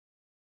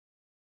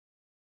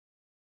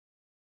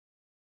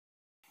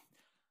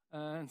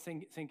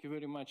Thank you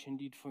very much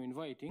indeed for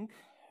inviting.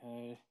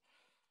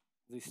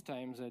 These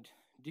times are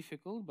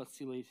difficult, but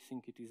still I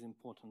think it is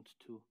important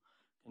to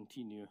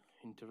continue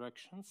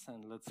interactions,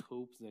 and let's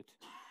hope that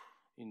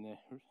in the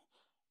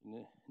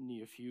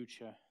near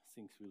future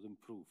things will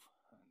improve,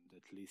 and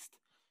at least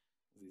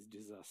this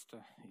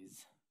disaster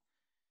is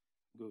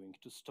going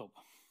to stop.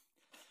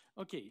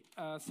 Okay,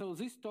 so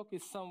this talk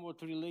is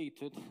somewhat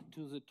related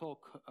to the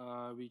talk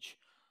which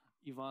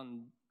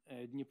Ivan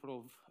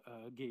Dniprov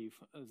gave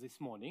this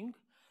morning,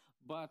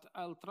 but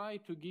I'll try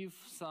to give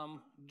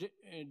some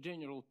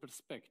general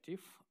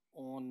perspective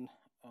on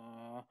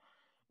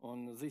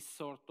this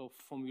sort of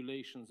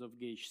formulations of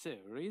gauge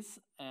theories.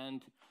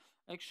 And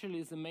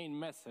actually the main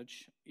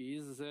message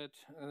is that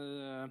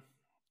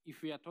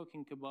if we are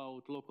talking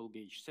about local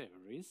gauge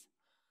theories,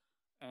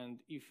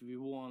 and if we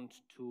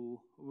want to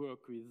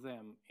work with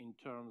them in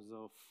terms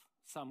of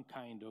some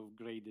kind of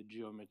graded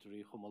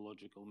geometry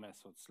homological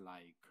methods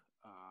like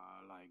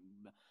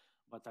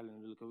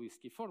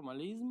Batalin-Vilkovisky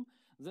formalism,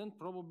 then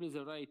probably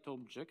the right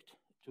object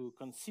to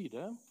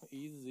consider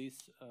is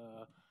this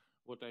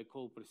what I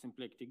call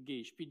presymplectic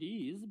gauge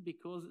PDEs,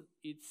 because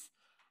it's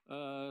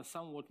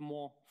somewhat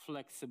more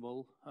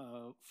flexible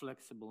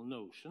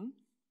notion,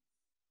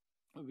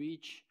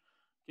 which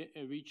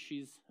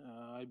is,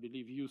 I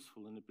believe,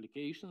 useful in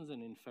applications,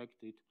 and in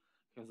fact it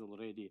has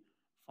already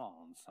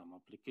found some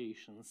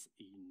applications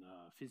in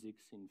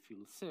physics in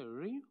field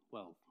theory.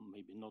 Well,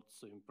 maybe not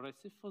so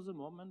impressive for the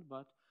moment,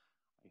 but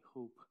I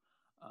hope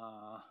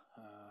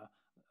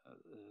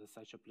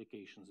such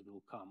applications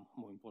will come,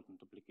 more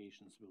important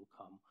applications will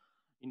come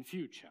in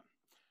future.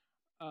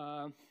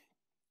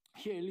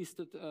 Here I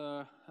listed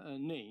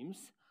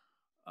names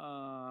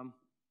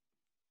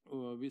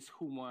with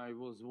whom I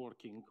was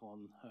working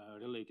on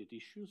related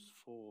issues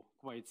for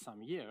quite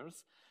some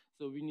years.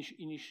 So we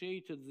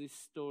initiated this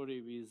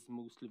story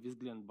mostly with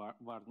Glenn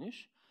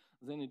Varnish.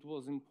 Then it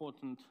was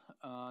important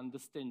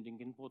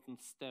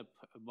important step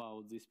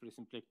about these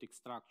presymplectic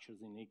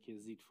structures in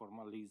AKSZ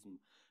formalism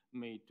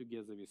made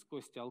together with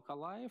Kostya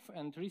Alkalaev.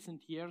 And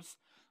recent years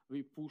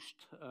we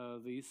pushed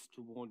this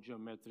to more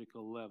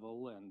geometrical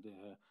level, and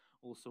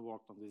also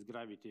worked on this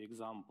gravity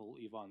example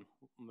Ivan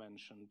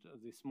mentioned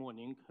this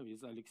morning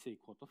with Alexei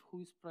Kotov,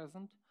 who is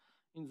present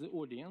in the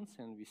audience,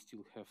 and we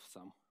still have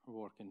some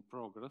work in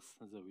progress,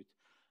 though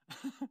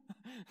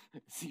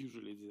it's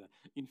usually the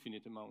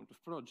infinite amount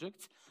of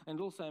projects. And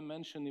also I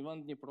mentioned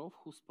Ivan Dniprov,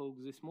 who spoke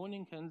this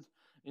morning, and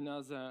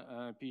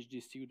another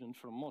PhD student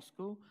from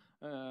Moscow,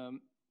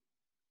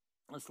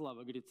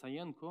 Slava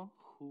Gritsayenko,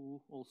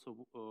 who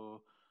also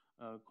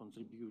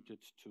contributed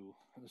to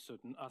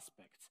certain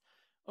aspects.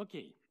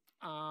 Okay.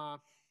 I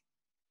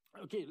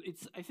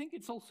think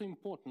it's also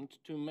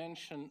important to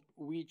mention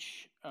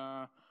which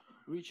are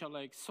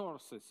like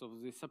sources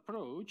of this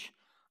approach.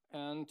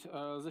 And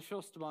the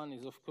first one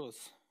is, of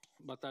course,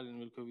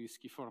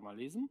 Batalin-Vilkovisky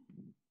formalism.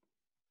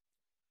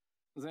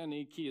 Then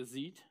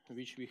AKSZ,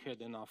 which we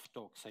had enough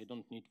talks, I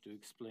don't need to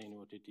explain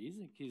what it is,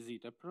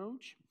 AKSZ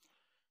approach.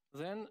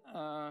 Then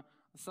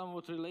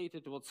somewhat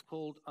related what's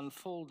called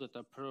unfolded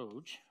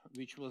approach,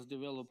 which was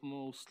developed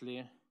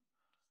mostly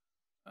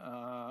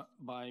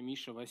by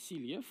Misha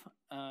Vasilyev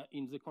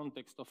in the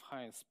context of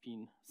higher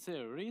spin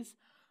theories.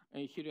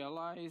 He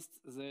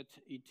realized that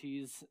it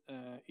is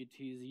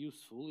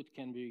useful, it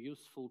can be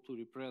useful to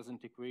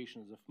represent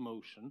equations of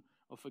motion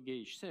of a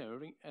gauge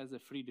theory as a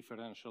free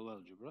differential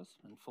algebras,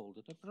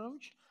 unfolded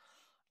approach.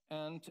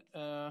 And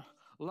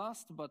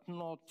last but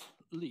not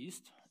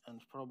least,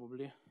 and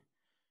probably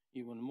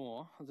even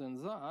more than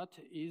that,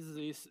 is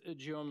this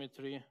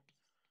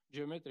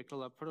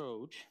geometrical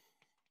approach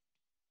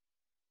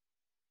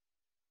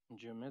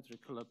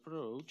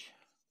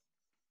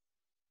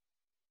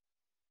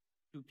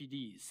to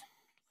PDEs,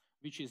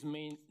 which is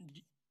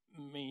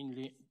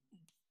mainly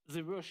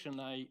the version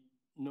I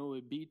know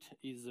a bit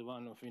is the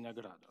one of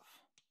Vinogradov.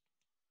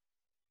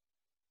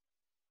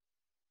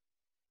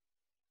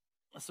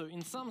 So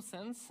in some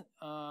sense,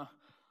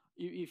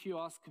 if you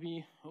ask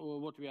me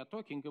what we are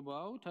talking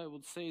about, I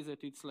would say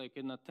that it's like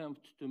an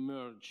attempt to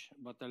merge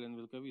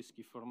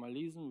Batalin-Vilkovisky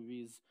formalism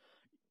with,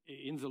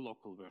 in the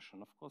local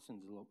version, of course,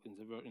 in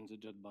the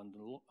jet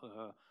bundle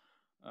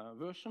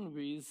version,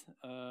 with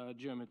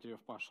geometry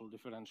of partial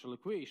differential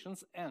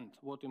equations. And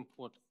what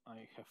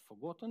I have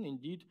forgotten,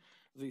 indeed,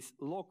 this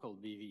local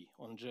BV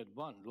on jet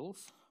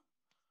bundles,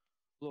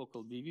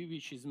 local BV,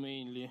 which is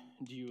mainly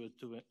due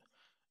to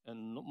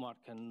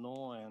Mark and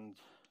No and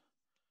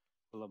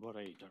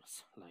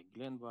collaborators like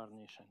Glenn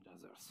Varnish and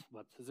others.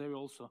 But there are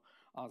also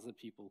other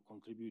people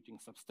contributing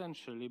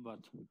substantially,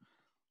 but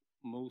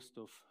most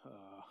of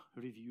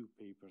review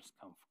papers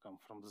come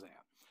from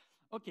there.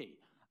 Okay,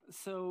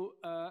 so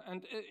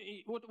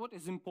what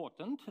is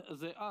important?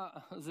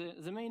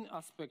 The main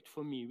aspect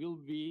for me will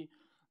be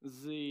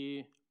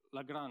the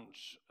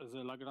Lagrangian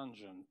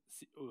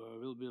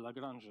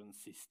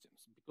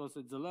systems, because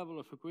at the level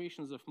of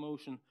equations of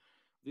motion,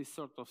 these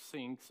sort of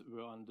things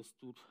were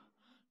understood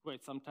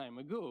quite some time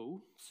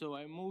ago. So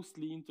I'm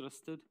mostly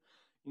interested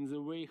in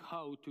the way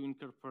how to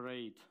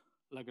incorporate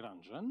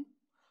Lagrangian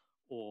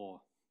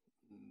or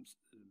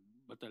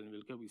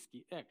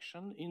Batalin-Vilkovisky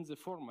action in the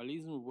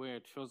formalism where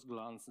at first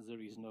glance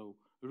there is no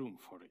room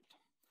for it.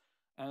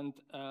 And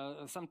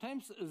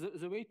sometimes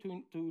the way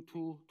to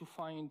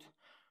find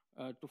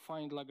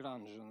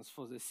Lagrangians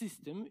for the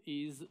system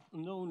is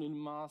known in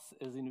math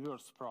as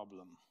inverse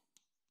problem.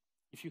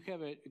 If you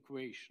have an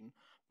equation,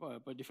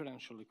 a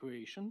differential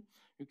equation,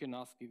 you can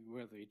ask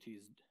whether it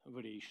is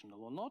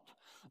variational or not.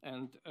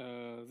 And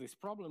this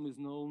problem is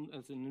known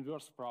as an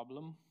inverse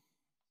problem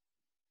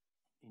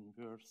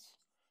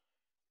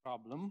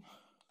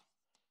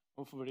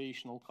of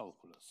variational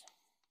calculus.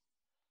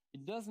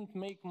 It doesn't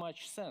make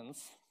much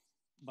sense,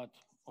 but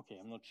okay,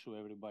 I'm not sure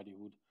everybody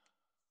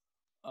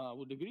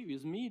would agree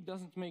with me. It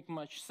doesn't make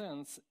much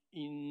sense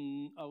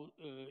in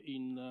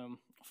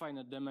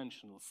finite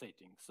dimensional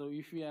setting. So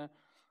if we are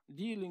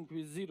dealing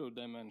with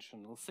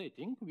zero-dimensional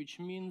setting, which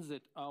means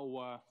that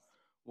our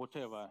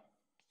whatever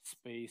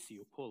space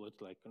you call it,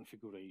 like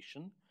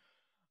configuration,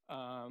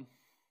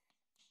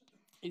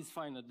 is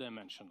finite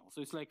dimensional.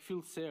 So it's like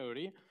field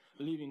theory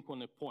living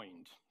on a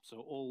point.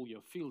 So all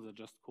your fields are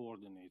just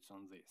coordinates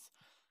on this.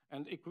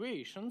 And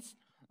equations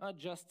are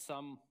just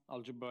some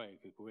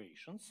algebraic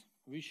equations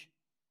which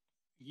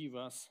give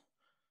us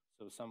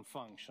some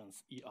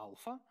functions E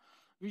alpha,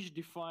 which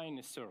define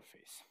a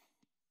surface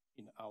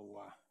in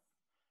our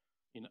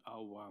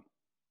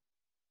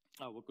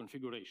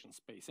configuration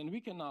space. And we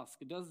can ask,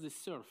 does this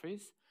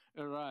surface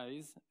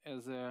arise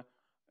as a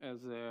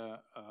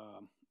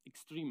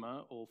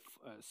extrema of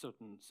a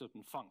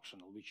certain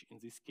functional, which in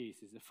this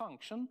case is a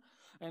function?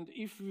 And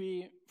if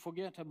we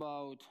forget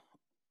about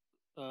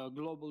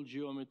global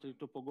geometry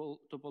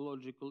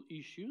topological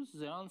issues,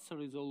 the answer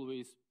is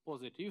always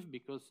positive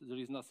because there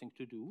is nothing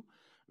to do.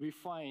 We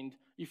find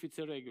if it's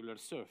a regular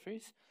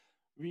surface,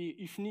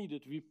 if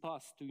needed, we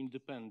pass to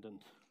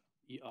independent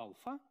E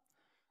alpha,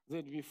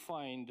 then we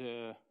find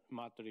a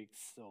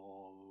matrix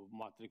or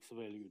matrix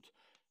valued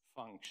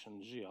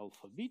function G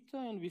alpha beta,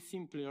 and we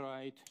simply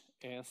write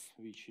S,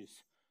 which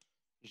is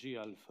G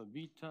alpha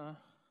beta,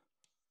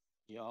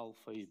 E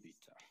alpha, E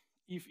beta.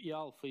 If E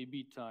alpha, E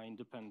beta are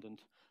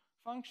independent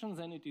functions,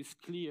 then it is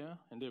clear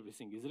and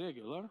everything is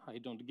regular. I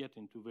don't get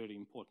into very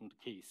important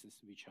cases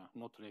which are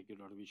not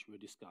regular, which we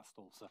discussed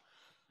also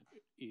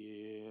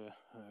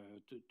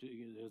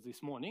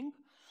this morning.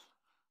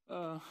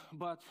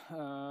 But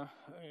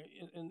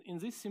in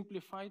this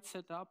simplified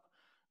setup,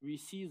 we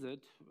see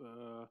that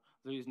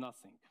there is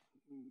nothing.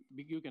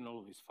 You can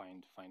always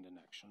find an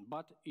action.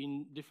 But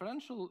in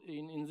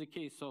the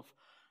case of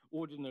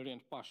ordinary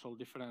and partial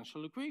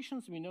differential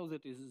equations, we know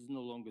that this is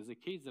no longer the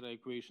case. There are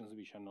equations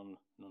which are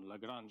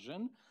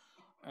non-Lagrangian,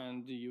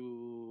 and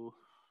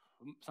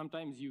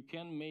sometimes you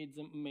can make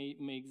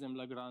them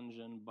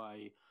Lagrangian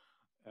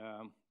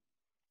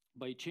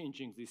by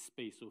changing this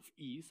space of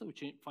E, so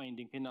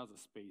finding another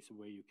space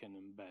where you can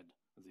embed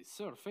this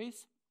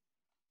surface,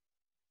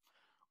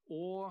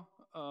 or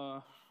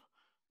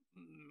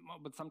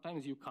but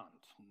sometimes you can't.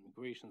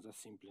 Equations are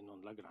simply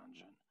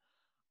non-Lagrangian.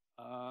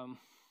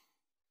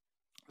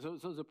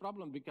 So the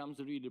problem becomes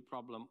really a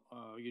problem.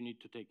 You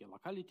need to take a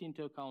locality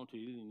into account. You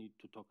really need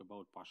to talk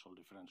about partial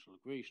differential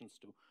equations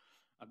to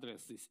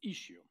address this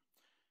issue.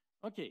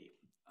 Okay,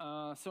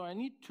 so I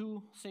need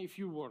to say a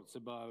few words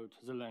about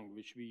the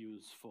language we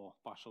use for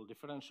partial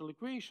differential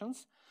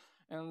equations.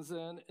 And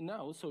then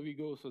now, so we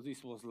go, so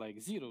this was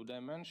like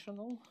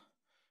zero-dimensional.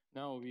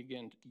 Now we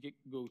can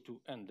go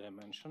to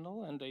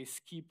n-dimensional, and I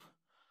skip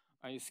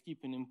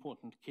an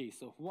important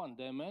case of one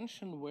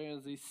dimension where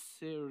this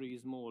theory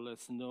is more or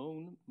less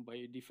known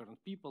by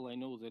different people. I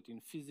know that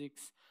in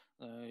physics,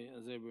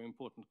 there were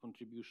important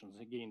contributions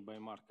again by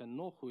Mark and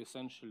Noh, who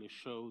essentially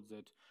showed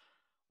that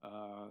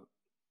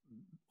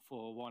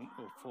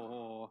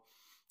for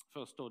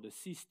first order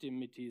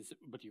system it is,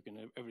 but you can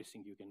have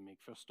everything you can make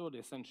first order.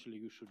 Essentially,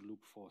 you should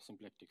look for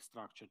symplectic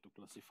structure to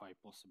classify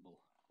possible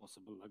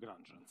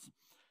Lagrangians.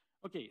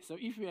 Okay, so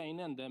if we are in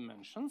n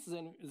dimensions,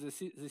 then the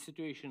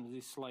situation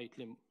is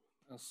slightly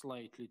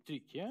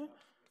trickier.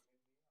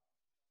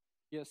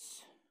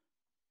 Yes.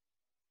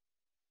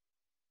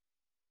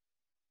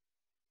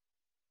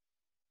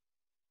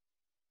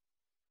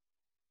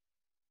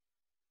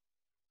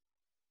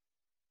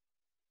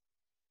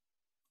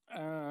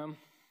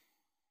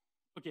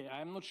 Okay,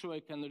 I'm not sure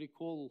I can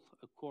recall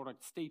a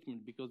correct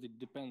statement because it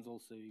depends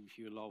also if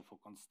you allow for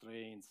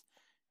constraints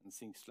and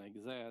things like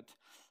that.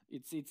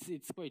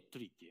 It's quite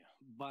tricky.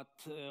 But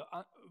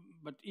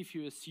if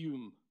you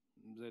assume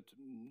that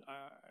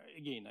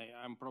again,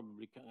 I'm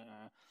probably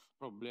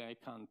I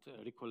can't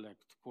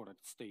recollect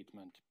correct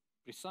statement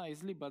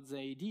precisely, but the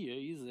idea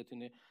is that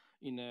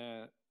in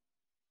a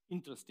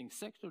interesting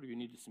sector, you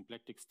need a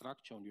symplectic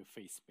structure on your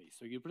phase space.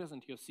 So you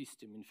present your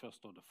system in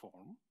first order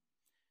form.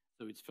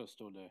 So it's first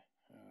order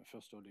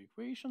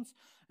equations.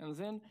 And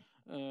then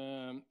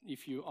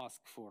if you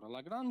ask for a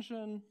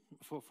Lagrangian,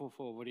 for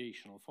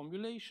variational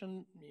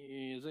formulation,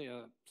 they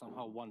are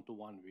somehow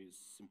one-to-one with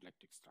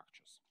symplectic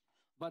structures.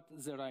 But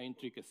there are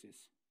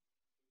intricacies.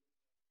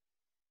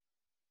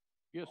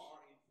 Yes.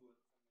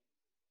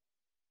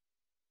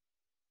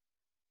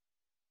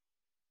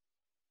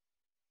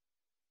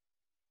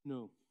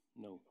 No.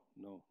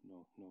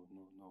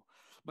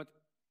 But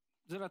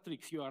there are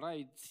tricks. You are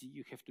right.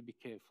 You have to be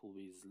careful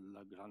with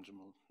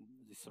Lagrangian,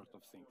 this sort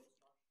of things.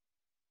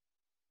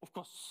 Of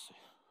course,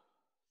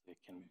 there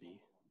can be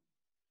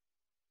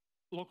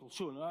local.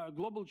 Sure,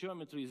 global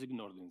geometry is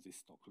ignored in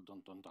this talk.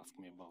 Don't ask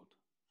me about.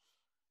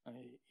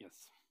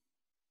 Yes.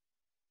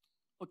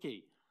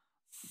 Okay.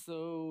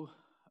 So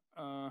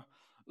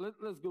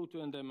let's go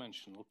to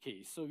n-dimensional.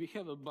 Okay. So we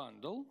have a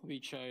bundle,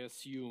 which I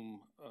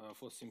assume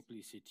for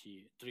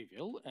simplicity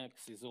trivial.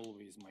 X is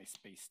always my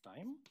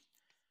space-time,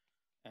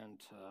 and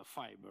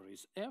fiber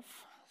is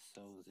F.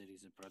 So there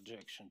is a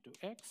projection to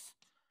X.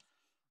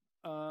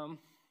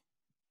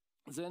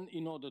 Then,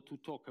 in order to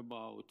talk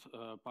about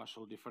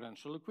partial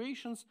differential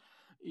equations,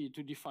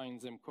 to define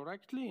them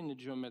correctly in a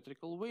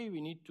geometrical way,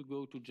 we need to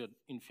go to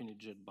infinite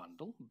jet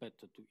bundle,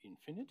 beta to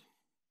infinite,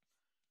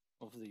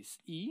 of this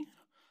E,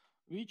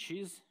 which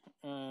is,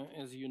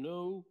 as you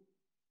know,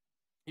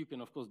 you can,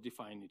 of course,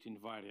 define it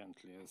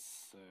invariantly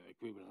as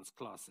equivalence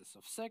classes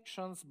of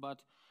sections,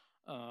 but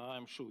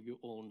I'm sure you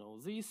all know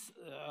this.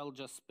 I'll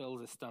just spell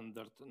the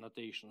standard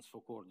notations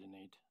for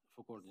coordinate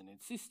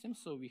systems.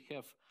 So we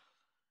have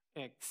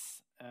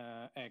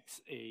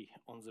xa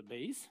on the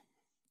base,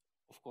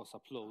 of course,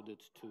 uploaded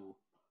to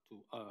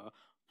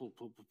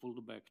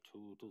pulled back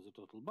to the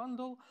total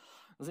bundle.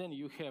 Then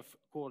you have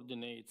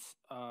coordinates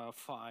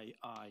phi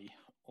I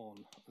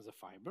on the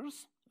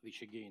fibers,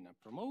 which again are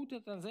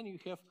promoted. And then you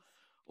have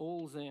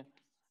all the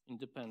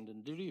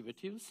independent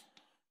derivatives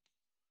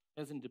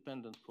as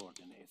independent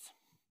coordinates.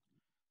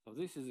 So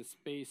this is a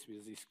space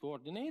with these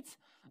coordinates.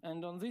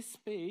 And on this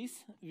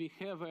space, we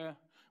have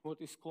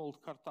what is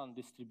called Cartan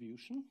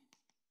distribution.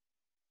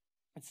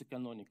 It's a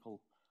canonical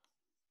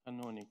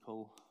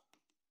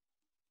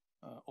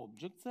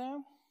object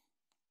there,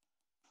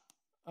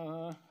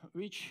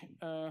 which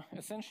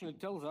essentially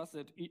tells us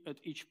that at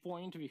each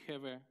point we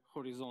have a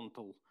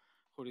horizontal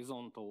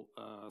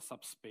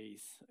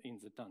subspace in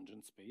the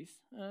tangent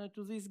space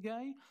to this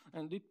guy,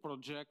 and it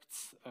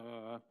projects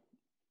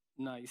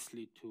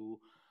nicely to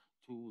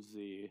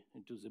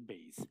the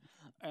base.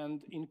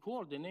 And in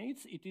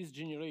coordinates, it is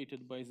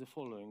generated by the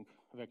following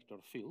vector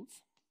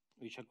fields,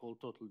 which are called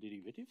total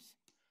derivatives.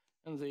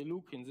 And they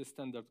look in the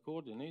standard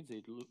coordinates,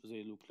 they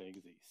look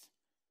like this.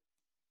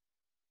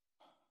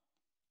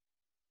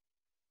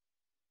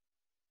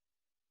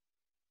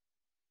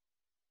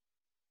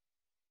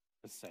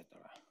 Etc.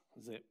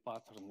 The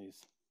pattern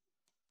is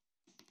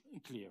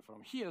clear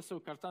from here. So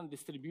Cartan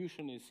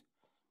distribution is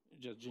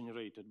just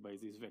generated by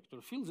these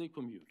vector fields. They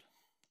commute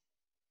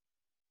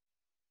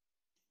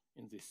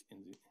in the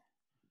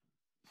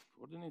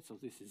coordinates. So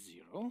this is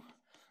 0.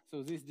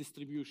 So this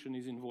distribution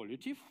is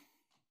involutive.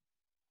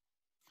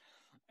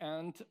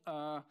 And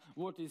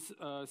what is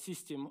a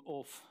system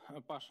of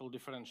a partial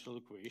differential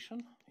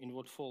equation? In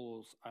what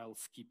follows, I'll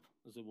skip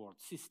the word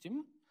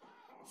system.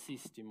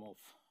 System of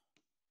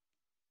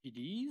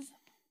PDEs.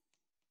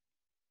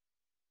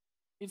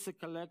 It's a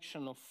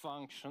collection of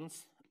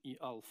functions E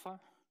alpha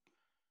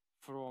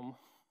from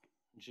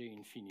J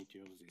infinity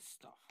of this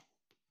stuff.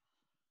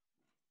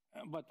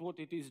 But what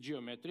it is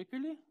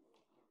geometrically?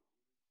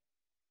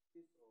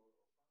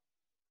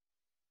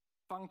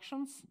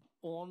 Functions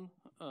on,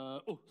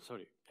 I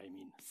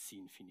mean C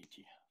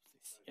infinity.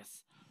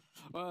 Yes.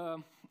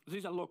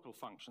 These are local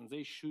functions.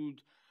 They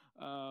should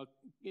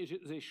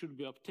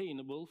be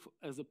obtainable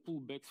as a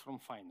pullbacks from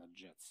finite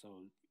jets.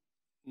 So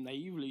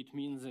naively, it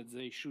means that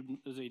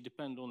they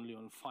depend only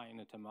on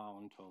finite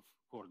amount of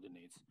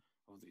coordinates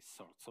of this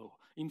sort. So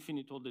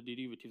infinite order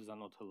derivatives are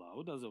not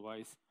allowed.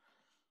 Otherwise,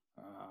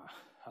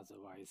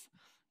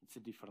 it's a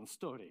different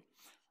story.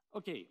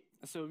 Okay,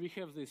 so we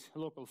have these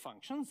local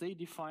functions. They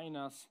define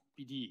as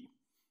PDE.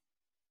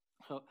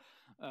 So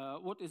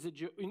what is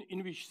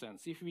in which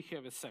sense? If we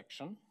have a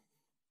section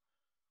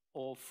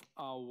of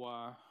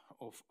our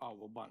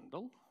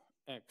bundle,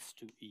 X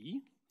to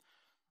E,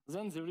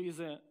 then there is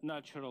a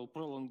natural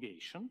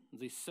prolongation.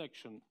 This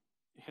section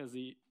has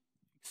the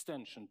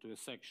extension to a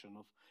section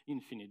of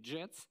infinite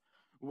jets,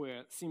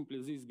 where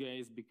simply these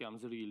guys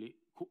becomes really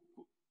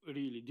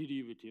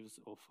derivatives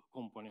of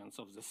components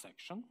of the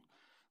section.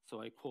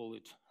 So I call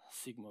it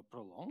sigma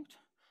prolonged.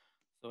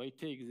 So I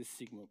take this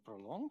sigma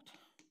prolonged,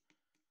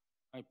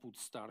 I put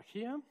star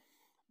here,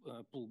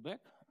 pull back,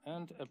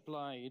 and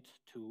apply it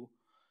to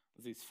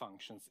these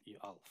functions E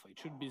alpha. It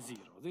should be 0.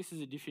 This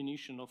is a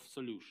definition of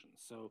solution.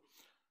 So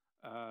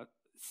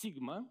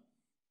sigma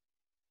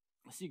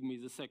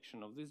is a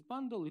section of this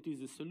bundle. It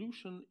is a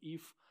solution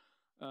if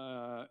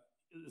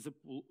the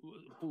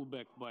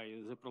pullback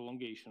by the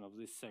prolongation of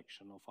this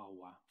section of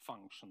our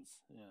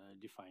functions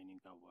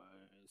defining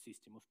our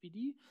system of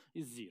PDE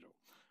is 0.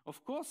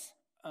 Of course,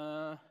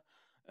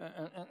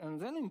 and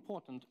then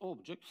important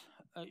object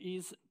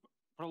is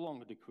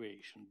prolonged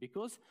equation,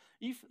 because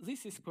if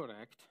this is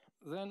correct,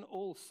 then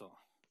also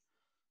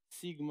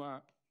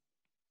sigma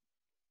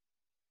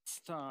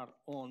star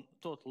on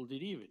total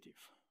derivative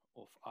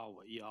of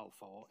our E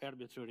alpha, or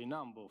arbitrary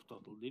number of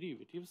total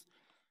derivatives,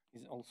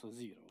 is also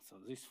 0. So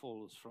this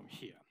follows from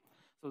here.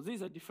 So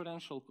these are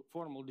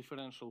formal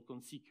differential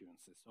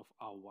consequences of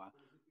our.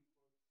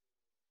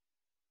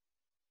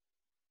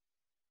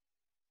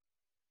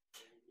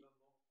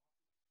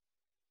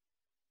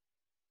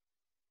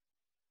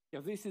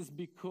 Yeah, this is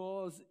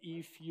because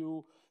if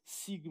you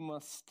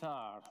sigma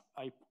star,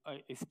 I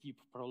skip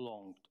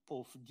prolonged,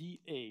 of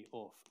dA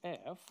of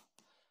f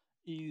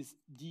is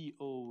d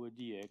over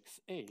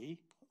dxa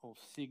of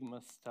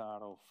sigma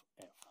star of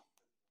f.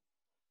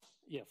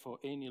 Yeah, for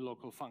any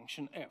local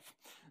function f.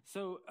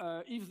 So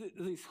if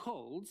this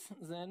holds,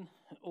 then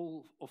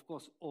of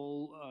course,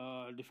 all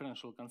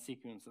differential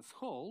consequences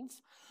hold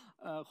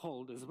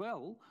as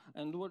well.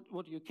 And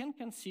what you can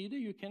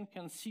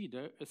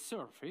consider a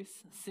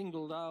surface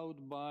singled out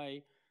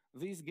by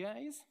these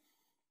guys,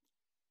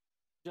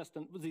 just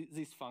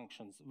these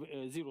functions,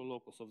 zero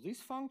locus of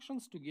these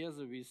functions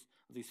together with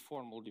this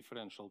formal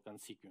differential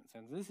consequence.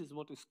 And this is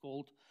what is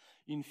called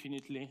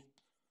infinitely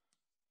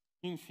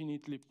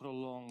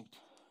prolonged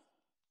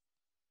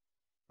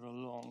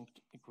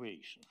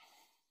equation.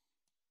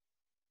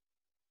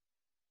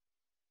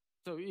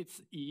 So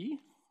it's E,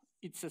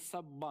 it's a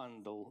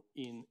subbundle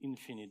in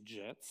infinite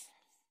jets.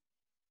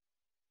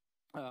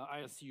 I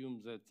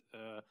assume that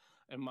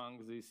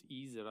among these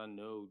E's there are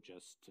no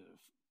just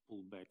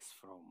pullbacks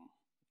from,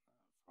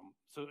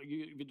 so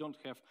we don't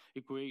have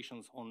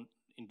equations on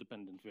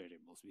independent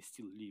variables. We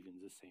still live in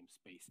the same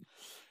space.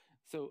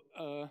 So,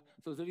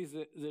 so there is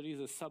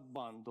a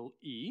subbundle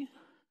E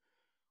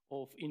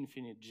of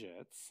infinite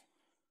jets,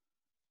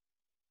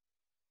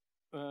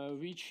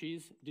 which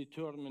is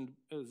determined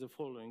as the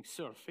following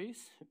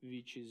surface,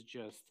 which is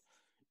just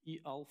E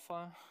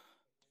alpha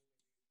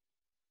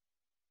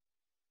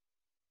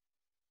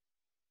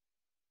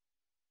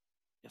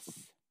yes,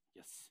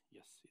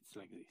 it's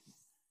like this.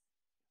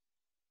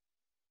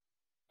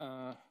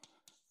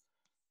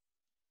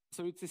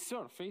 So it's a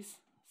surface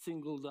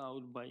singled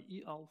out by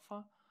E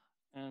alpha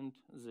and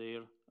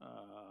their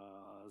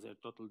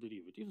total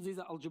derivatives. These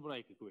are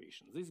algebraic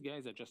equations. These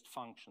guys are just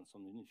functions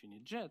on the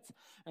infinite jets,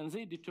 and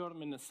they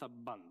determine a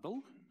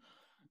subbundle.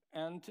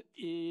 And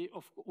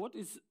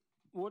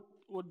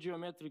what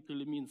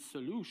geometrically means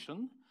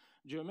solution?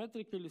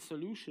 Geometrically,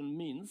 solution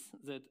means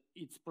that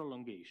it's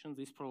prolongation,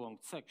 this prolonged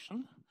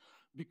section,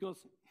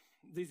 because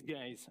these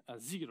guys are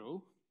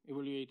zero,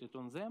 evaluated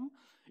on them,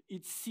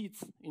 it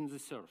sits in the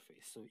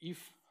surface. So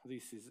if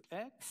this is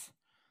X,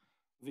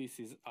 this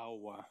is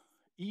our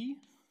E,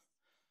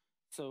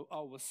 so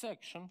our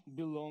section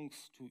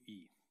belongs to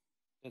E.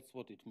 That's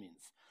what it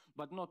means.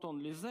 But not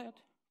only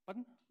that,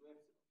 pardon?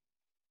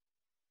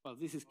 Well,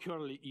 this is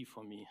curly E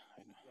for me.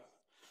 I know.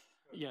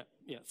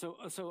 Yeah.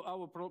 So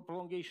our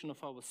prolongation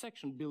of our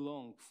section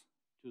belongs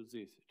to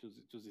this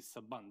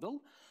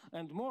subbundle,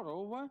 and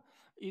moreover,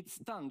 it's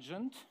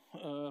tangent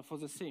for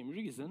the same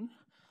reason.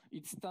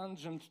 It's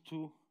tangent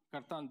to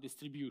Cartan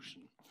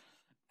distribution,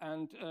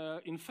 and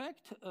in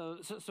fact,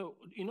 so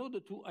in order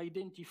to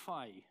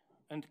identify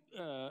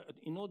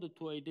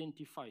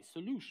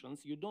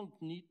solutions, you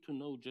don't need to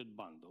know jet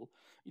bundle.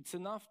 It's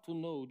enough to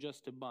know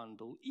just a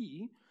bundle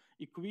E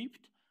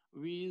equipped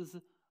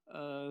with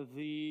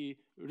the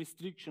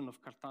restriction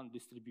of Cartan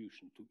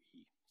distribution to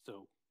E.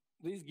 So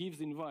this gives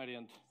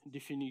invariant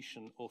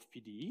definition of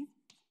PDE,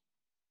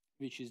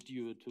 which is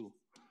due to,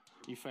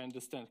 if I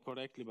understand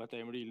correctly, but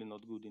I'm really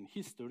not good in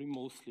history,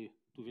 mostly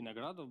to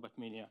Vinogradov, but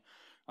many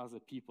other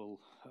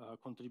people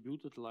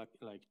contributed, like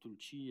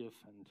Tulchiev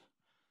and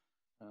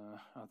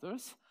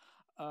others.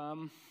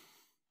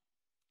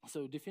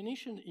 So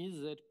definition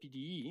is that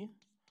PDE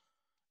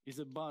is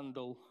a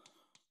bundle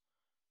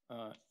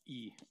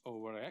E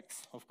over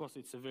X. Of course,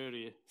 it's a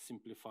very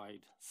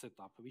simplified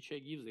setup, which I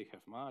give. They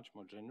have much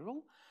more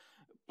general,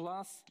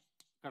 plus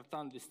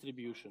Cartan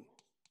distribution.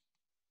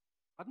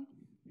 Pardon?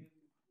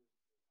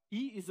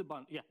 E is a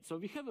bundle. Yeah, so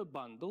we have a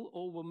bundle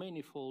over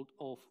manifold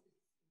of.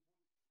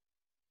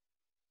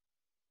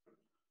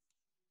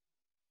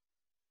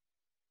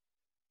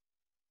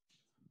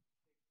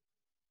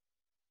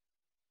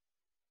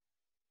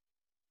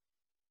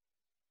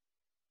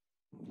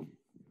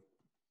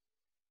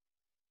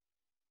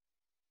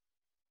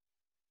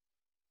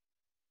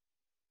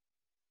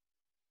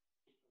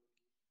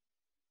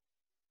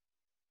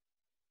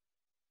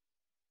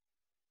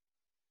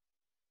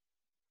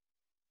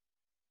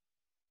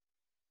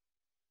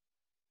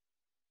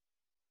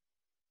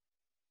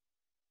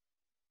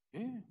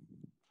 Yeah,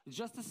 it's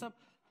just a sub.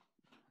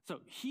 So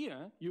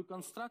here you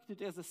construct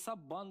it as a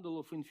sub-bundle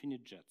of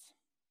infinite jets.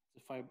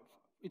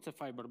 It's a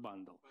fiber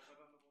bundle.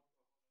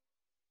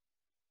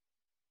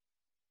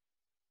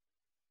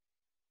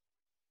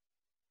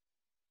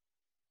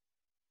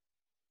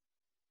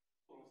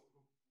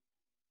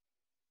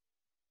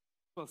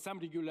 Well, some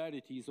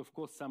regularities, of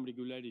course, some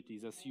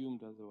regularities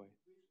assumed otherwise.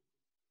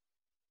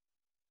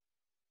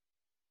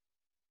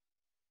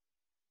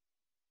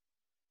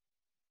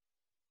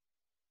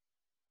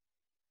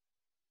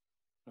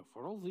 No,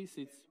 for all this,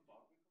 it's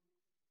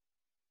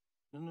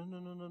no.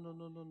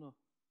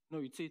 No,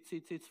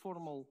 it's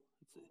formal.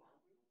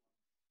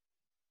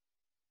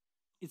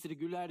 It's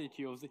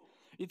regularity of the.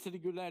 it's a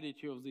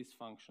regularity of these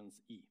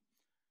functions E.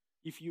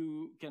 If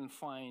you can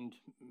find,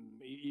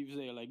 if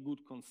they are like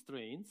good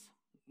constraints,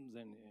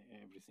 then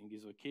everything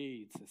is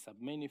okay. It's a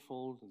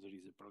submanifold, there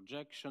is a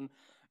projection,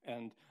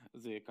 and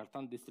the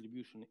Cartan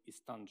distribution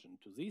is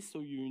tangent to this, so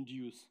you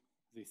induce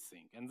this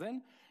thing. And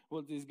then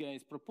what these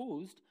guys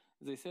proposed,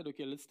 they said,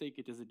 okay, let's take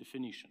it as a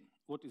definition.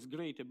 What is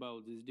great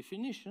about this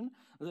definition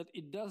is that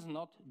it does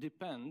not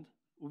depend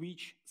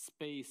which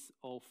space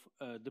of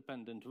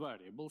dependent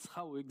variables,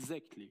 how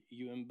exactly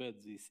you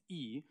embed this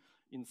E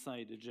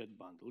inside a jet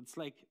bundle. It's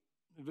like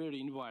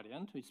very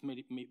invariant, it's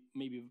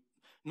maybe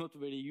not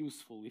very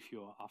useful if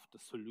you are after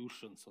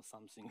solutions or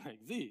something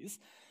like this,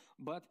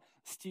 but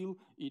still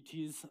it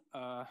is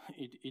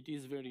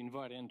very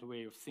invariant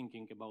way of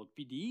thinking about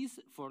PDEs.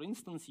 For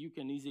instance, you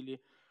can easily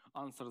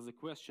answer the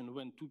question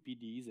when two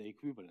PDEs are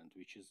equivalent,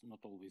 which is not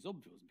always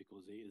obvious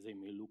because they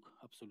may look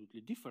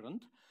absolutely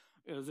different.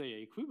 They are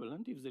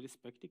equivalent if the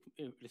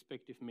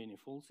respective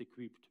manifolds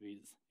equipped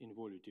with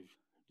involutive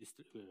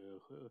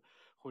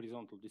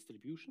horizontal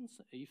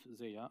distributions if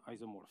they are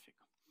isomorphic.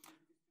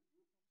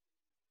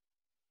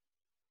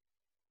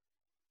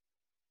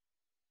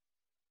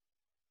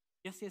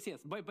 Yes.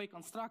 By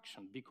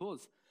construction,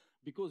 because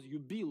you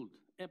build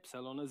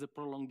epsilon as a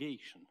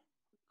prolongation.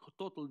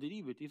 Total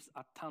derivatives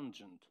are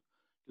tangent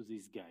to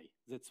this guy.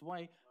 That's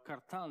why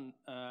Cartan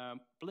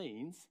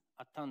planes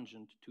are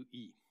tangent to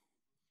E.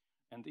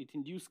 And it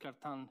induced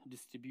Cartan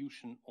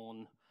distribution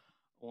on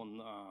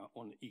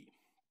E.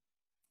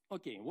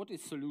 Okay, what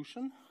is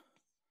solution?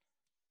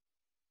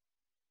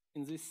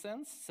 In this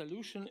sense,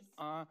 solution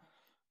are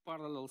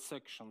parallel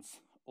sections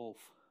of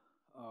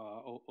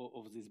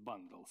this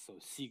bundle. So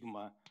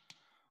sigma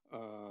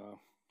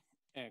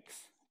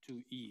x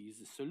to E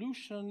is a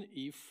solution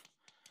if,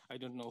 I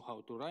don't know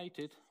how to write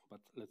it, but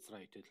let's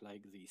write it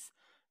like this.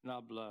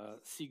 Nabla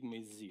sigma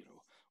is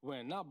 0.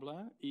 Where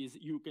nabla is,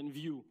 you can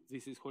view,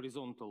 this is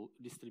horizontal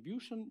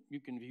distribution, you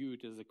can view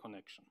it as a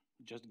connection.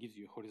 It just gives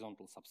you a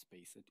horizontal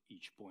subspace at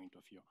each point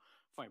of your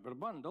fiber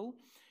bundle.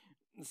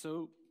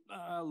 So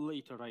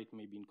later write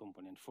maybe in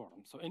component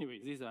form. So anyway,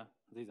 these are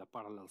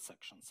parallel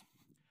sections.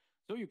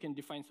 So you can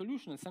define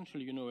solution.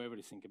 Essentially, you know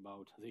everything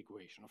about the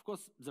equation. Of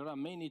course, there are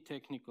many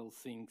technical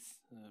things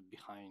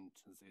behind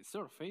the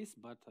surface,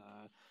 but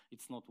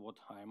it's not what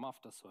I'm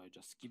after, so I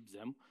just skip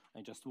them.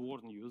 I just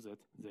warn you that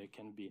there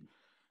can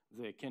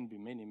be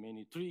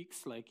many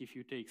tricks. Like if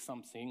you take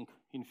something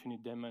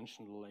infinite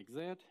dimensional like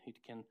that,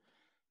 it can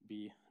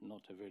be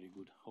not a very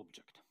good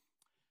object.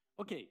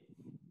 Okay.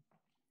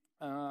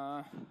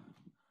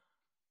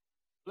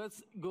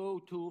 Let's go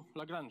to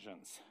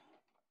Lagrangians.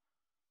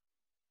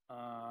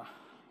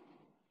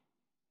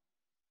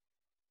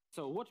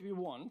 So what we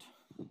want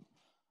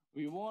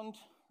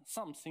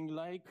something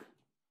like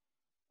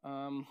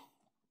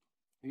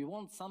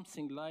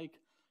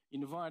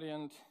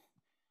invariant.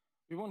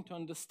 We want to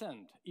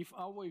understand if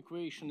our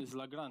equation is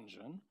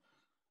Lagrangian,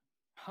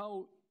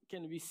 how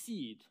can we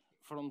see it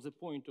from the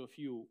point of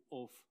view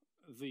of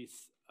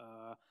this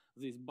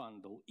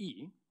bundle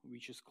E,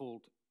 which is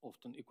called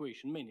often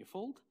equation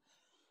manifold.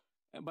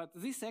 But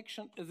this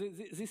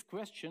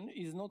question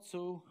is not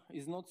so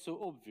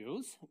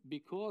obvious,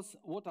 because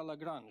what are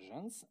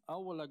Lagrangians?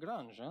 Our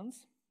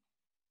Lagrangians,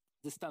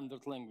 the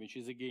standard language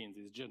is again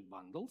this jet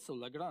bundle. So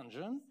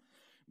Lagrangian,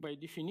 by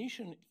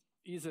definition,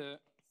 is a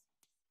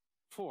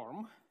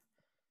form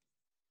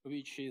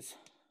which is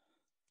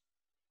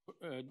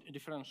a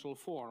differential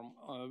form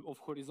of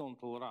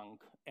horizontal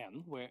rank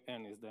n, where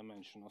n is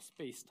dimension of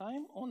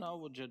space-time, on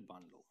our jet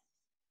bundle,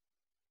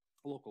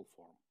 local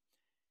form.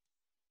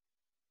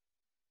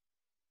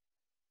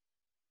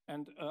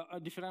 And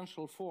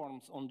differential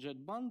forms on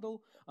jet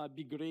bundle are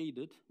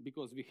degraded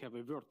because we have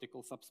a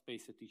vertical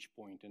subspace at each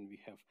point and we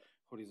have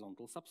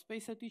horizontal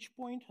subspace at each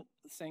point,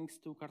 thanks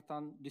to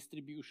Cartan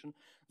distribution.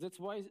 That's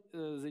why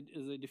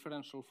the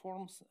differential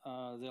forms,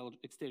 the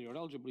exterior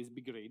algebra is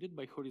degraded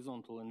by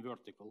horizontal and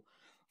vertical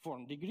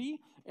form degree,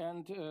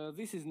 and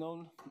this is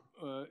known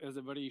as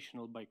a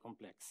variational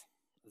bicomplex.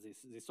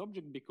 This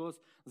object, because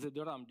the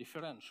de Rham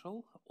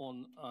differential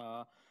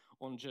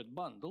on jet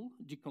bundle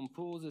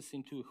decomposes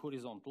into a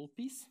horizontal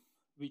piece,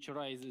 which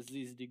rises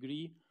this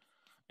degree,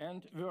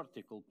 and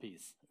vertical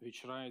piece,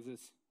 which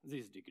rises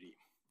this degree.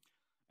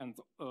 And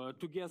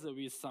together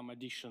with some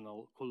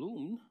additional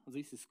column,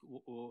 this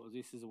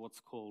is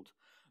what's called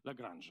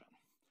Lagrangian.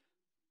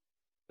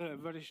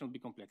 Variational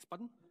bicomplex,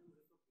 pardon?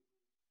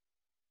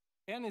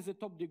 N is a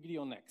top degree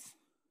on X.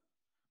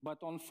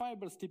 But on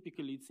fibers,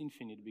 typically it's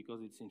infinite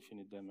because it's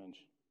infinite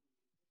dimension.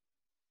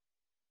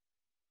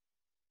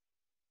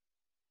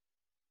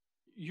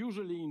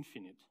 Usually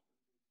infinite.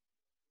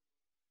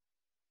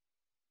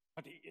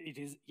 But it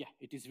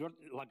is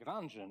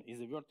Lagrangian is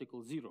a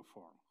vertical zero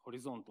form,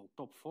 horizontal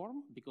top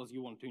form, because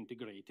you want to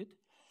integrate it.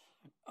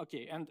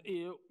 Okay, and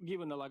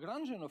given a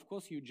Lagrangian, of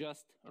course, you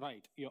just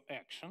write your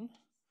action,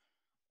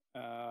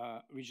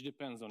 which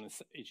depends on,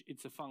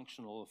 it's a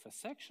functional of a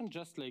section,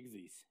 just like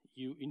this.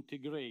 You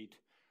integrate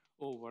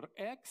over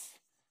X,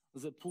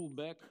 the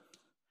pullback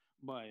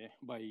by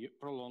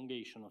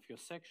prolongation of your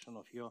section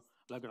of your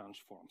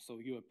Lagrange form. So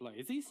you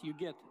apply this, you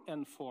get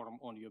n form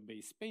on your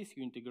base space,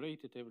 you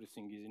integrate it,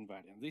 everything is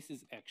invariant. This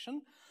is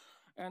action,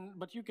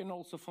 but you can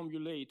also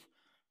formulate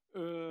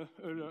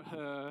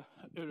earlier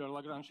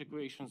Lagrange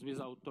equations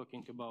without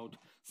talking about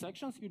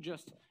sections. You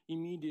just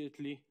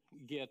immediately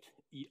get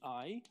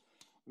EI,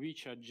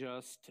 which are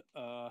just,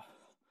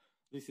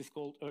 this is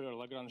called Euler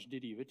Lagrange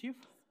derivative.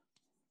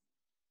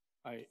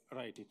 I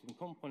write it in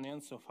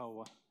components of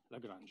our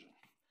Lagrangian.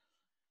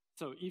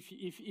 So if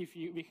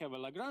we have a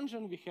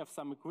Lagrangian, we have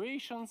some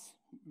equations,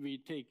 we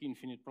take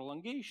infinite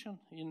prolongation,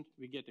 and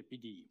we get a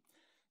PDE.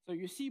 So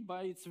you see,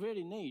 by its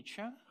very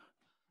nature,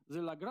 the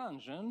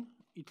Lagrangian,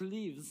 it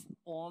lives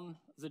on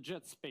the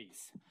jet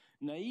space.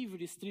 Naive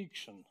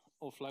restriction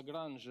of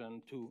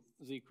Lagrangian to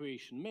the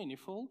equation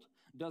manifold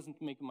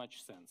doesn't make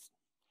much sense.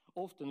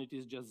 Often it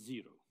is just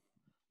zero.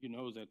 You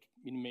know that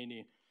in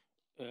many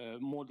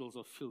models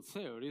of field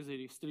theory,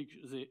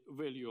 the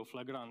value of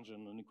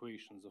Lagrangian on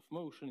equations of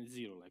motion is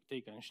zero. Like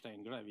take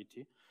Einstein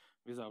gravity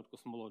without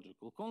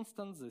cosmological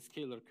constants, the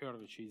scalar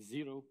curvature is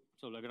zero.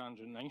 So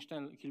Lagrangian,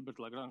 Einstein-Hilbert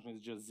Lagrangian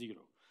is just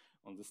zero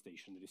on the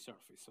stationary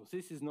surface. So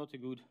this is not a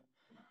good,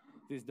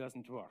 this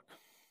doesn't work.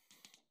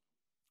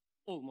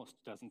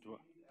 Almost doesn't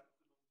work.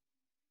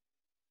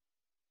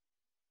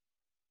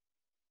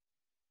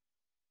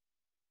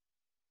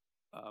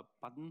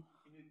 Pardon?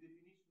 In the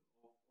definition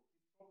of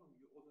this problem,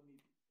 you also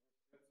need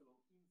epsilon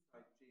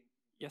inside J.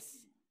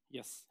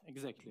 Yes,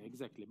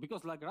 exactly.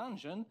 Because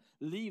Lagrangian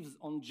lives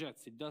on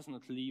jets; it does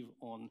not live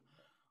on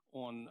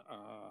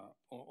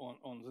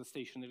the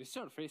stationary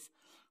surface.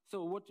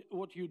 So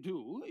what you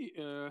do,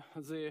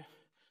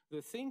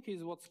 the thing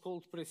is what's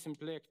called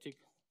presymplectic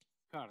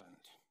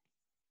current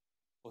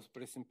or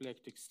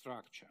presymplectic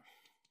structure.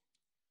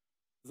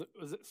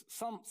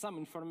 Some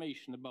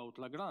information about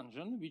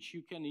Lagrangian, which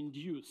you can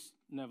induce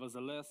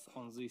nevertheless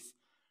on this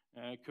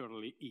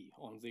curly E,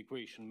 on the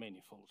equation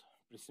manifold,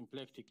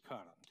 presymplectic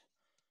current.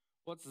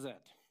 What's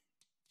that?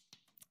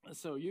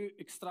 So you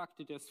extract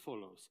it as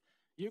follows.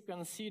 You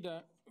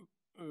consider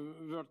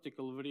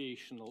vertical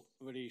variation of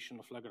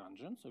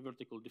Lagrangian, so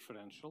vertical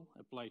differential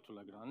applied to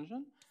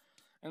Lagrangian,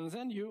 and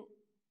then you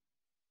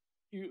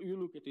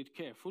look at it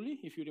carefully.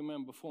 If you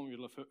remember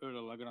formula for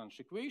Euler Lagrange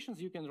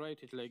equations, you can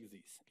write it like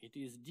this. It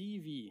is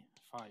dv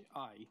phi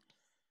I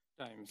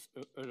times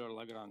Euler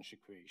Lagrange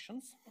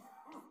equations.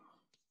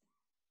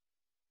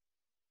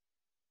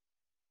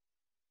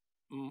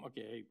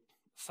 Okay,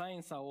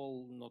 signs are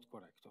all not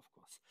correct, of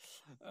course.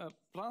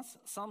 Plus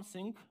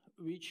something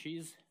which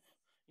is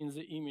in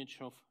the image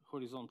of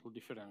horizontal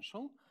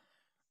differential.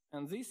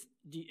 And this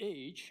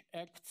dH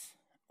acts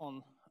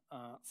on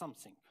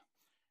something.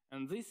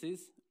 And this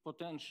is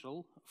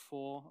potential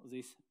for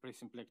this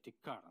presymplectic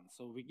current.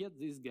 So we get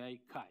this guy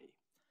chi.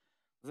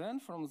 Then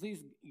from this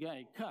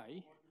guy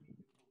chi,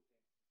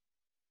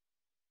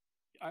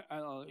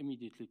 I'll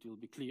immediately it will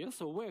be clear.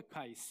 So where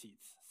chi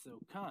sits? So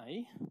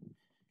chi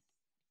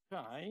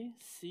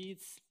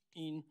sits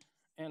in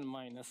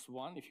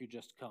n-1, if you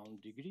just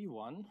count degree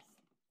 1,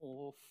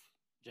 of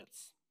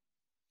jets,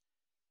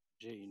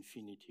 J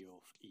infinity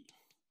of E.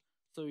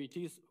 So it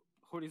is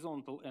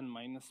horizontal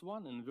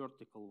n-1 and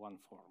vertical 1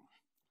 form,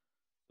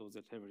 so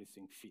that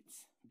everything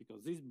fits,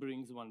 because this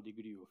brings 1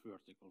 degree of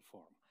vertical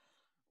form.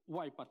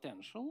 Why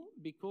potential?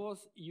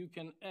 Because you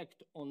can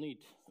act on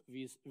it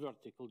with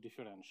vertical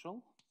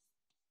differential,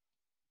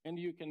 and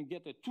you can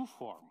get a 2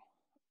 form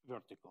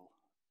vertical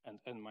and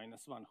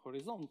n-1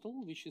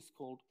 horizontal, which is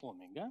called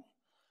omega,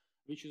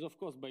 which is, of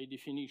course, by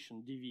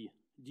definition,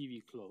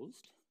 dv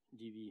closed,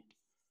 dv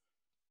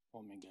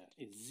omega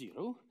is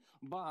 0.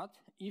 But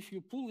if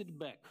you pull it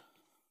back,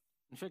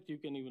 in fact, you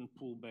can even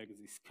pull back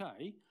this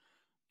chi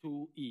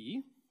to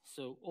E.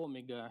 So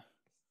omega,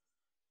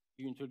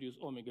 you introduce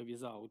omega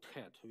without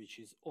hat, which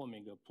is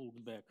omega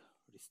pulled back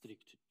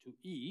restricted to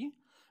E.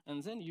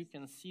 And then you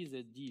can see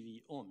that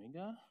dv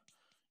omega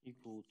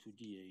equal to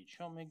dh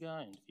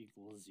omega and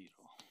equals 0.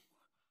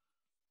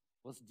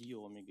 Was d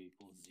omega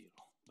equals 0.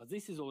 But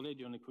this is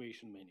already on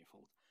equation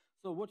manifold.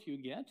 So what you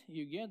get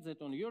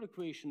that on your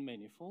equation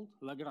manifold,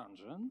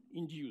 Lagrangian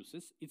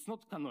induces, it's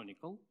not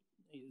canonical,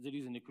 there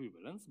is an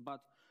equivalence,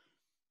 but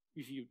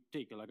if you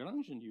take a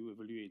Lagrangian, you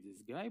evaluate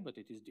this guy, but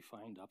it is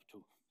defined up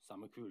to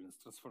some equivalence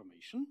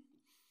transformation.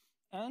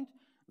 And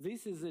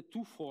this is a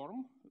 2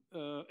 form,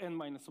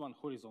 n-1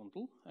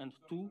 horizontal and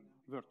 2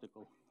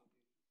 vertical.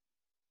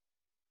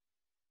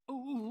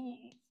 Oh,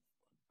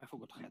 I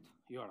forgot hat.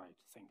 You're right,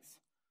 thanks.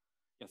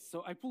 Yes,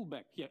 so I pull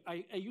back. Yeah,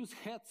 I use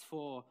hats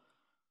for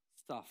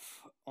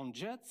stuff on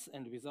jets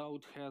and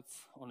without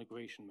hats on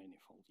equation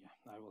manifold.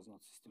 Yeah, I was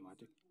not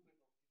systematic.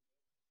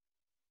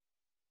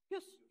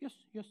 Yes.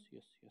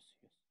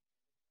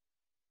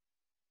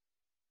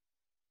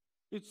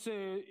 It's,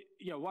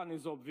 yeah, one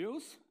is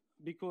obvious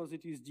because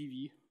it is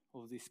dv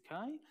of this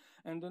chi,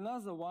 and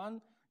another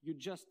one, you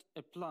just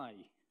apply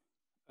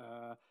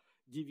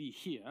dv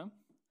here.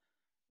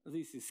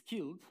 This is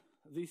killed.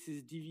 This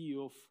is dv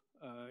of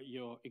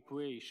your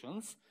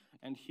equations,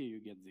 and here you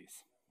get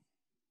this.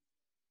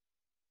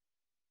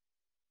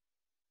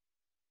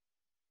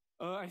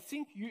 I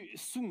think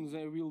soon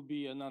there will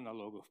be an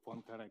analog of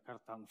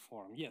Poincare-Cartan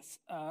form. Yes.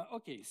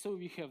 Okay, so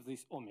we have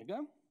this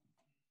omega.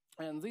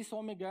 And this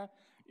omega,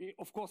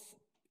 of course,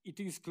 it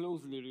is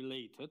closely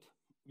related.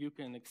 You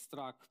can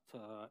extract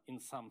in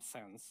some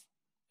sense.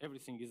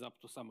 Everything is up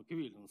to some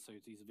equivalence, so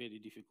it is very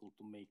difficult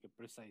to make a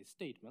precise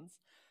statements.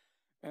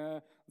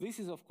 This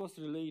is, of course,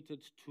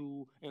 related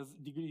to, as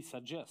degree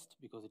suggests,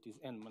 because it is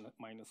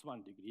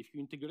n-1 degree. If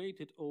you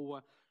integrate it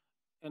over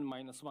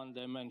n-1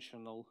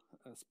 dimensional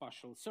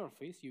spatial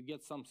surface, you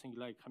get something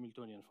like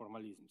Hamiltonian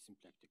formalism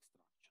symplectic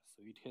structure.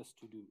 So it has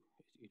to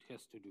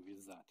do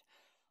with that.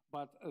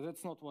 But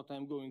that's not what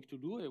I'm going to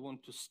do. I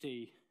want to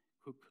stay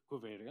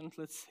covariant,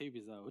 let's say,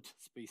 without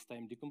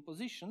space-time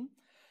decomposition.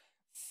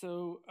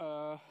 So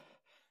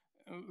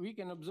we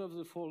can observe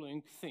the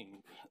following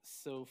thing.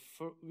 So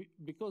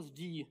because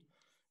d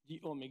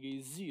omega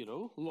is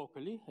 0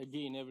 locally,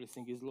 again,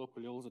 everything is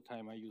locally all the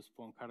time, I use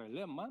Poincare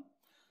lemma.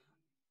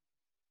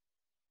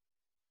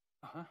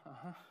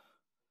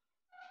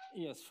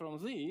 Yes, from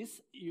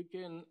this, you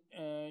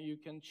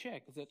can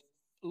check that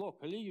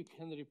locally you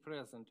can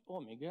represent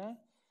omega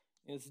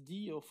as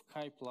d of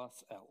chi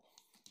plus L.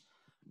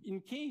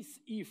 In case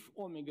if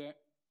omega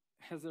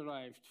has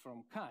arrived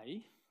from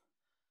chi,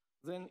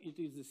 then it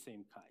is the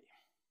same chi.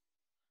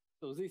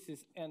 So this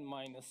is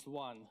n-1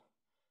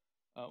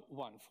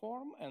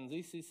 form, and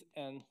this is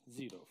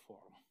n0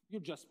 form. You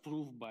just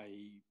prove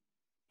by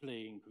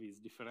playing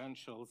with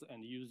differentials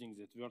and using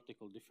that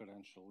vertical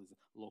differential is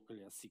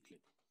locally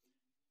acyclic.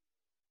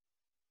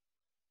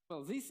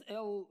 Well, this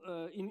L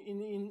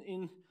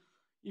in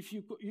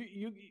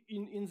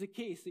the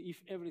case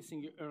if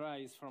everything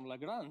arises from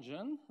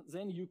Lagrangian,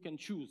 then you can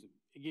choose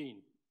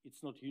again.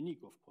 It's not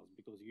unique, of course,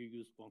 because you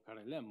use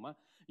Poincare lemma.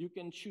 You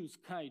can choose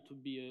chi to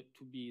be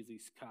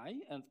this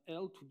chi and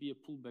L to be a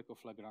pullback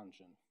of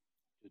Lagrangian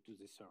to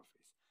the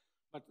surface.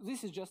 But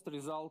this is just a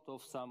result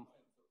of some.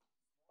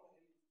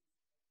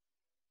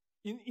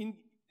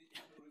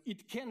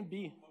 It can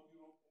be.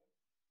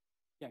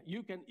 Yeah,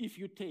 you can if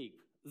you take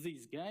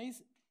these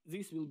guys,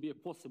 this will be a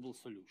possible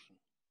solution.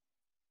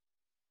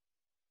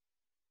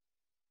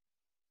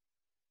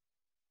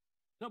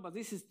 No, but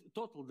this is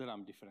total de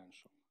Rham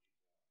differential.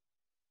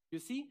 You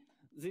see,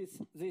 this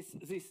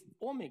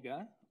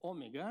omega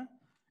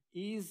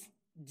is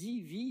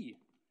dv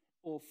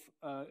of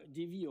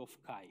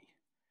chi.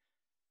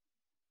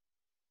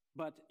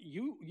 But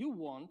you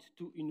want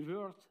to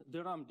invert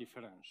de Rham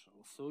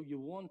differential, so you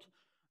want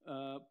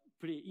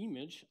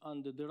pre-image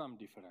under de Rham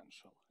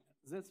differential.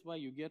 That's why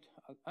you get.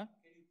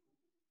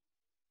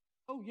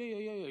 Oh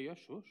yeah,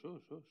 sure.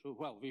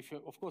 Well,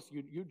 of course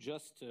you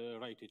just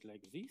write it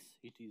like this.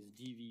 It is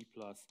dv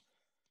plus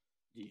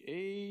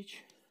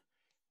dh.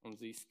 On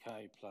this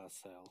chi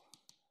plus L,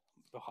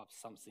 perhaps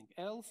something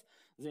else,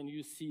 then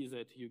you see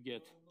that you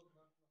get.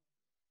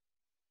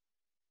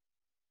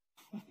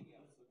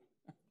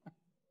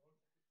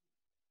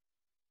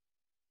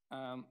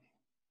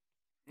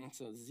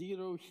 So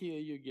 0 here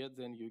you get,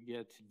 then you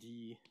get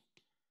d.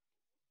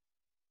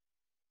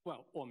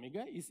 Well,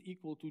 omega is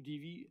equal to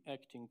dv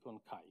acting on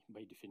chi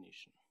by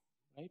definition,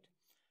 right?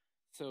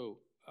 So,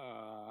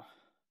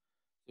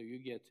 so you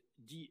get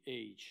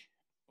dh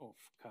of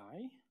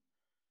chi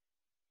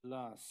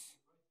plus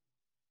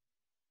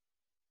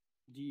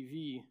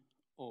dv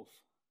of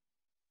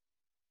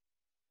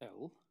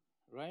L,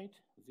 right?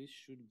 This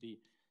should be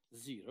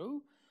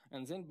 0.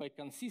 And then by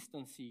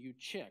consistency, you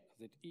check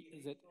that.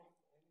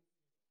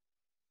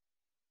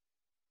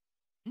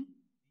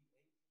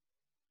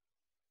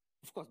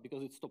 Of course,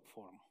 because it's top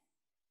form.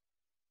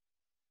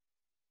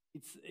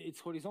 It's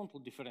horizontal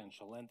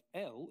differential, and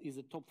L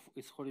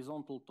is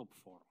horizontal top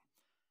form.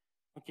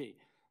 Okay,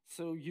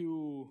 so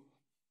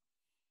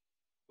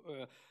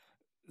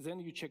then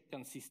you check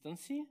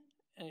consistency.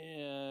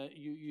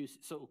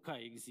 So chi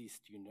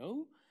exists, you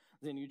know.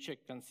 Then you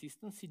check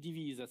consistency.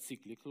 dv is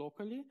acyclic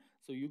locally,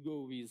 so you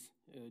go with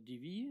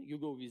dv. You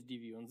go with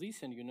dv on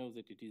this, and you know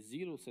that it is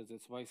 0, so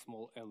that's why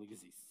small l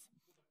exists.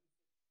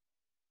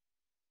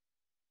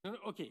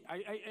 Okay,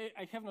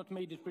 I have not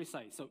made it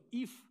precise. So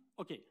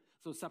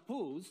so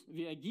suppose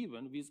we are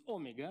given with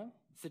omega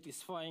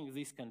satisfying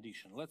this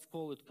condition. Let's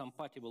call it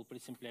compatible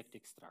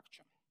presymplectic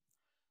structure.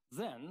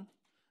 Then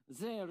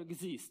there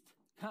exists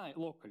chi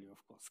locally,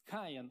 of course,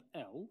 chi and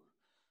L,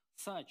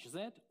 such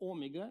that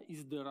omega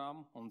is de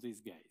Rham on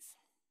these guys.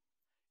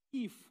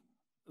 If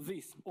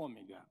this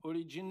omega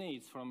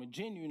originates from a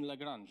genuine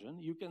Lagrangian,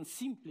 you can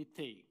simply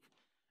take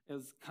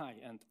as chi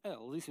and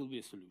L, this will be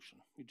a solution.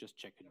 You just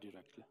check it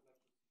directly.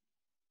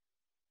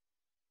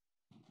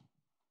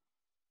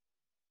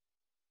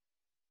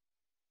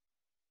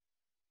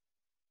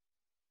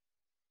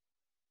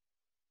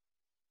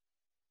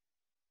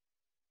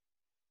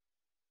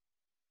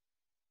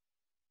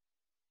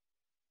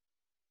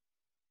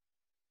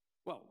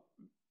 Well,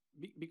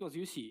 because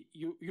you see,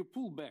 you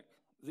pull back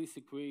this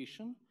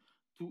equation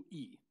to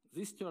E.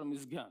 This term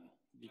is gone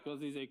because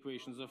these are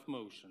equations of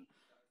motion.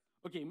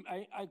 Okay,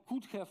 I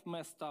could have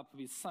messed up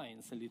with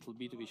signs a little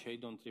bit, which I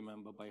don't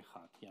remember by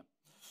heart, yeah.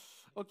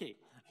 Okay,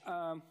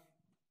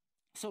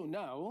 So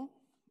now,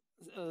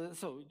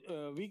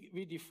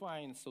 we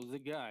define, so the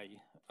guy,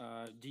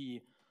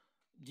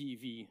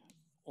 dv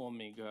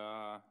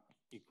omega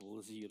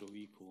equals 0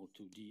 equal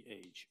to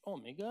dh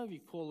omega, we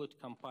call it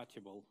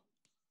compatible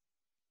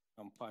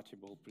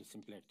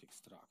presymplectic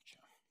structure.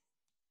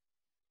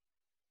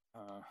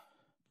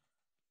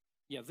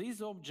 Yeah,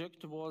 this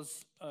object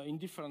was in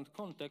different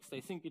contexts. I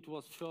think it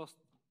was first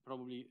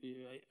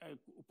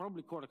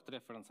probably correct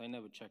reference. I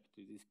never checked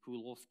it. Is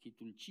Kulovsky,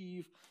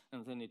 Tulchiv,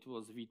 and then it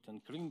was Witt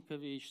and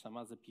Krinkovich. Some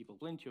other people,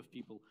 plenty of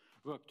people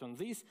worked on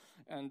this,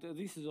 and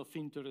this is of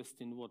interest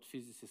in what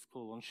physicists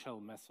call on-shell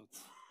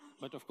methods.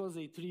 But of course,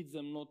 they treat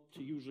them not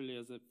usually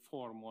as a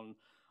form on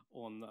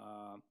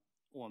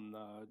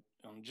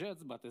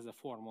jets, but as a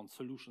form on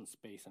solution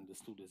space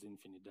understood as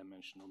infinite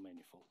dimensional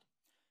manifold.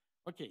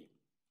 Okay.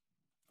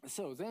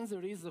 So then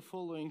there is the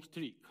following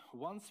trick.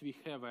 Once we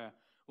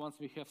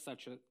have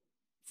such a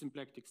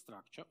symplectic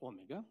structure,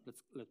 omega,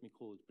 let me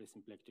call it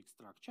presymplectic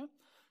structure,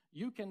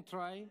 you can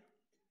try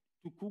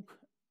to cook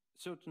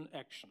certain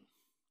action.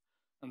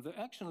 And the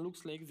action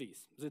looks like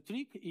this. The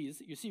trick is,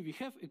 you see, we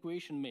have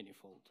equation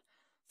manifold.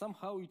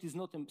 Somehow it is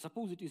not,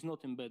 suppose it is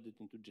not embedded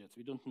into jets.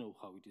 We don't know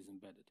how it is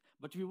embedded.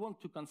 But we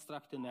want to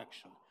construct an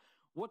action.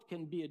 What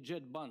can be a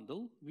jet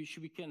bundle which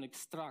we can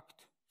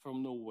extract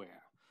from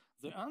nowhere?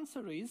 The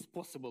answer is,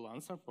 possible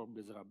answer,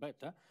 probably there are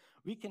better,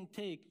 we can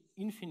take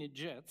infinite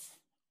jets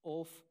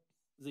of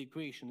the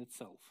equation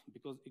itself,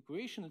 because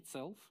equation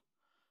itself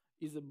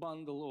is a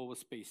bundle over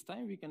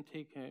space-time. We can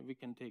take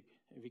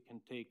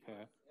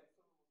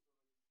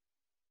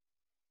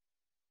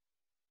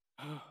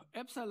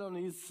epsilon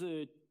is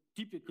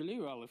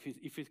typically, well,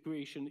 if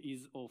equation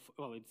is of,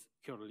 well, it's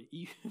curly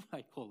E,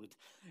 I call it.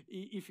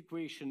 If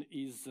equation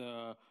is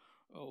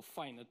of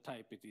finite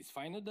type, it is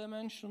finite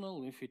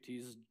dimensional. If it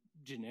is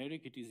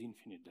generic, it is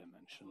infinite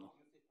dimensional.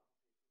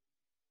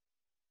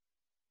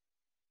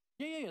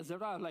 Yeah,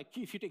 there are, like,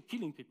 if you take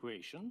Killing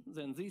equation,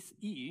 then this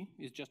E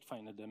is just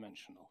finite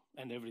dimensional,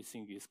 and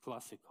everything is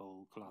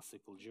classical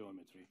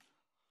geometry.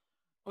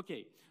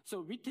 Okay,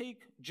 so we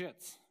take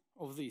jets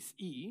of this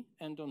E,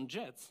 and on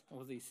jets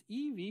of this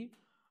E, we,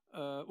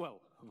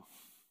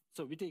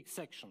 so we take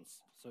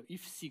sections. So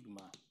if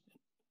sigma,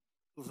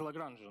 the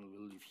Lagrangian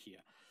will live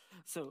here.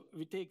 So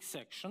we take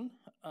section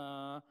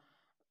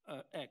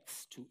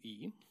X to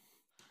E,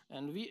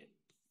 and we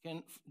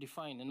can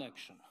define an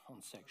action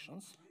on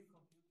sections.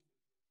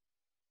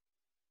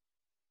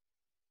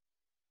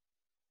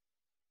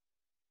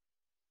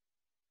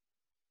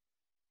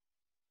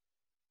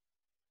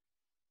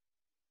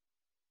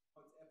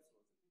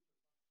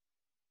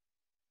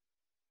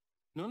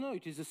 No,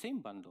 it is the same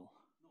bundle.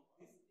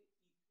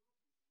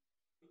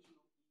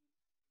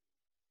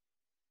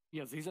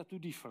 Yes, these are two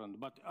different,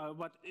 but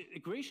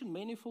equation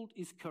manifold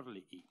is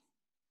curly E.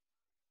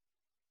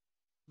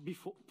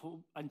 Before,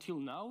 until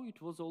now,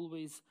 it was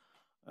always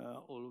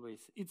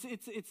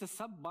it's a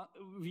sub.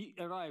 We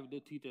arrived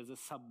at it as a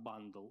sub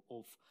bundle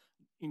of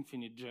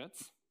infinite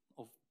jets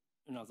of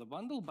another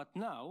bundle, but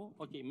now,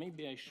 okay,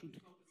 maybe I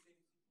should.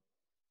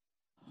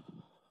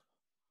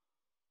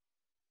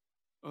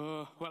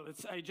 Well,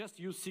 I just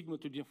use sigma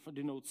to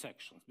denote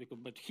sections,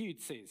 but here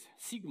it says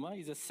sigma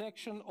is a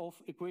section of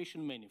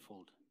equation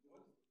manifold.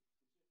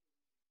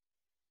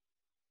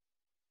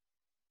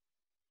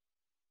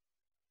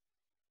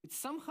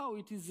 Somehow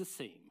it is the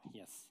same,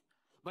 yes.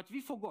 But we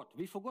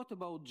forgot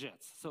about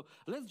jets. So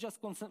let's just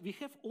we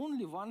have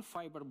only one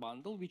fiber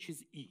bundle, which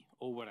is E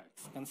over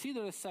X.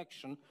 Consider a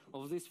section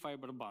of this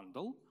fiber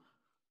bundle.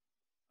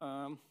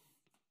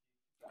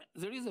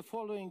 There is a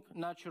following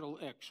natural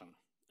action,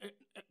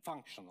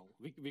 functional,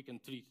 we can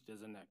treat it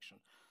as an action,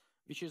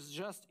 which is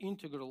just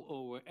integral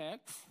over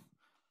X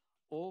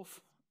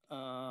of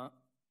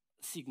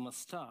sigma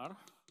star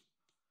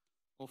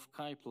of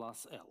chi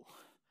plus L.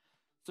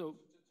 So,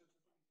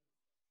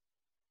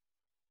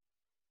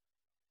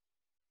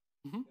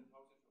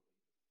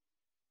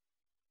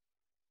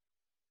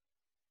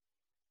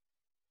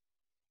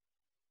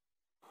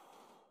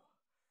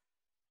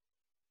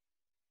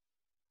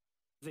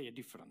 they are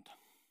different.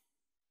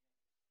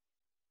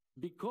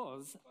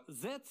 Because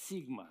that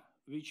sigma,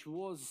 which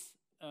was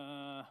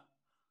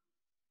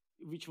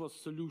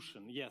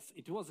solution, yes,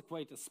 it was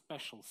quite a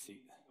special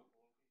sigma.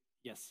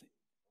 Yes,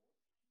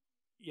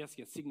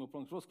 sigma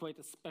prong was quite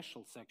a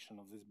special section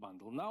of this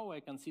bundle. Now I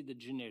can see the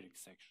generic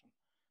section.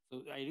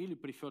 So I really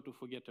prefer to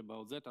forget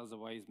about that,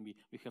 otherwise we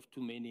have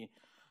too many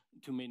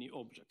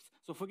objects.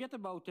 So forget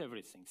about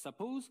everything.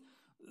 Suppose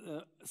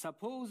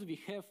we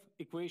have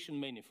equation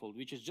manifold,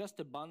 which is just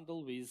a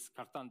bundle with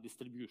Cartan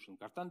distribution.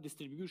 Cartan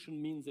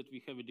distribution means that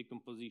we have a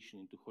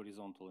decomposition into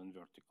horizontal and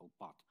vertical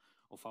part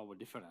of our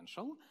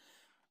differential.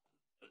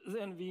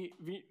 Then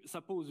we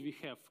suppose we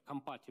have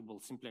compatible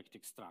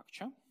symplectic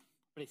structure,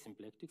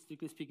 presymplectic,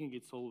 strictly speaking,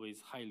 it's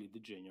always highly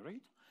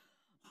degenerate,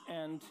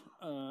 and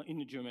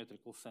in a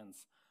geometrical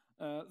sense.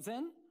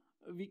 Then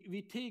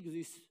we take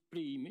this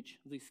pre-image,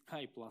 this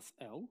chi plus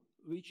L,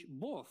 which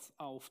both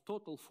are of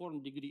total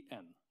form degree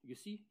n. You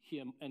see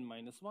here n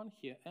minus 1,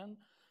 here n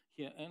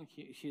here n,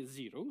 here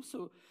 0.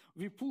 So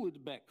we pull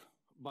it back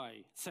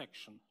by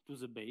section to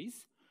the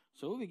base.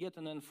 So we get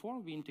an n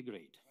form, we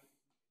integrate.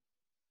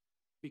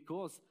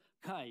 Because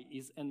chi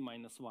is n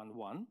minus 1,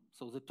 1,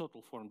 so the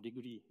total form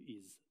degree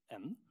is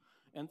n,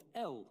 and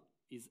L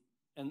is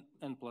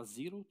n plus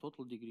 0,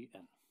 total degree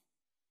n.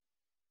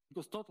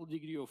 Because total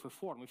degree of a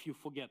form, if you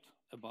forget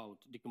about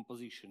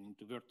decomposition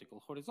into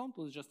vertical,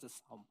 horizontal, is just a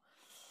sum.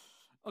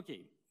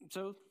 Okay,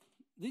 so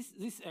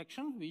this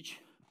action, which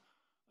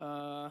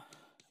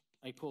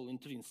I call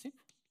intrinsic,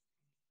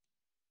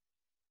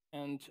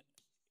 and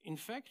in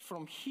fact,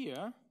 from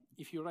here,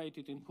 if you write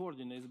it in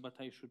coordinates, but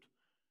I should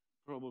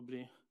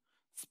probably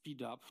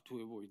speed up to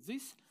avoid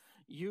this,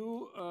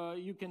 you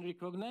can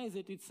recognize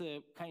that it's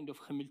a kind of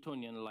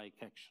Hamiltonian-like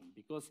action,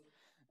 because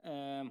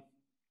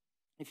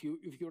if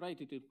you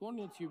write it in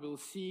coordinates, you will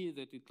see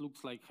that it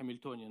looks like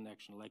Hamiltonian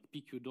action, like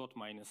PQ dot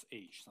minus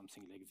H,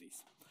 something like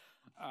this.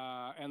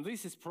 And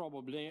this is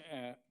probably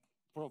a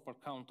proper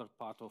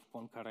counterpart of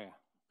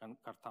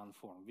Poincaré-Cartan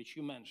form, which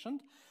you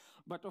mentioned.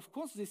 But of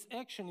course, this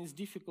action is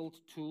difficult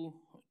to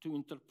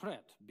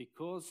interpret,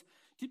 because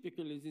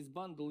typically this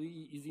bundle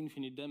E is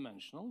infinite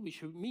dimensional,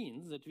 which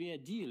means that we are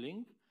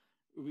dealing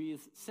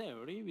with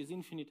theory with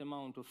infinite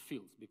amount of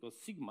fields, because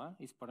sigma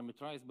is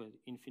parameterized by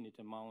infinite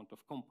amount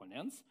of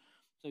components.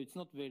 So it's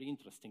not very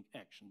interesting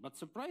action. But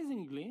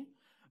surprisingly,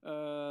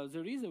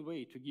 there is a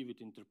way to give it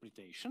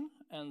interpretation,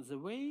 and the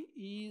way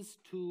is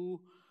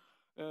to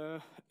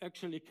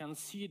actually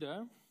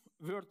consider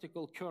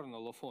vertical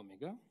kernel of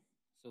omega.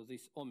 So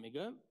this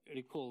omega,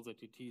 recall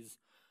that it is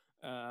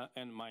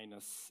n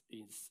minus,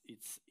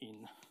 it's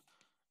in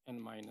n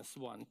minus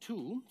 1,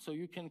 2. So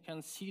you can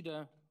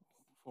consider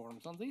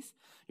forms on this.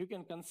 You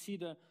can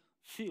consider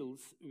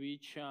fields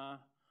which are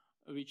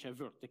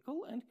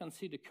vertical, and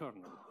consider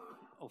kernel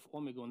of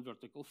omega on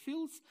vertical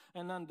fields.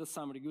 And under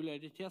some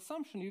regularity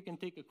assumption, you can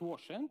take a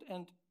quotient,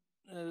 and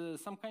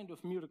some kind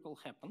of miracle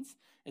happens,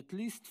 at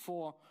least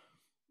for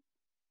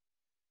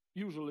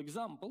usual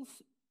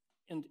examples.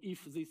 And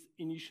if this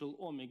initial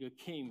omega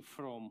came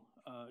from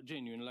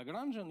genuine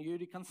Lagrangian, you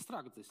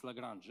reconstruct this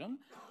Lagrangian.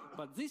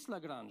 But this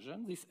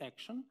Lagrangian, this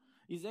action,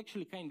 is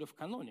actually kind of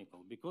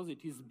canonical, because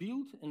it is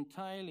built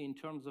entirely in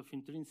terms of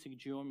intrinsic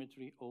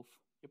geometry of.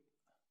 Yep.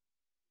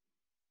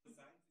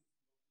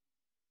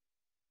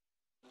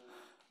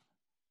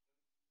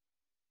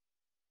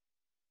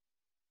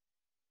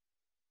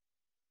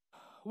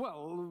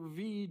 Well,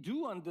 we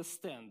do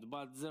understand,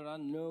 but there are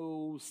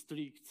no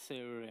strict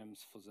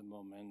theorems for the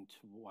moment.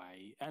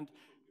 Why? And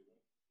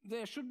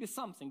there should be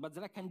something, but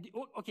there can be.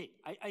 Okay,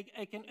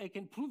 I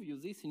can prove you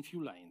this in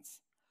few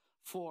lines.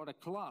 For a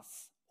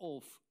class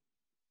of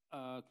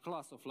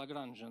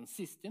Lagrangian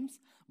systems,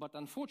 but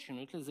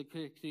unfortunately, the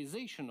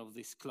characterization of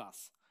this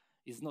class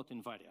is not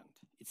invariant.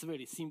 It's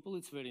very simple,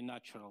 it's very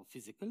natural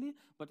physically,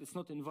 but it's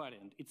not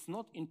invariant. It's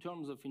not in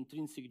terms of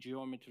intrinsic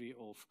geometry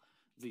of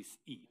this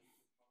E.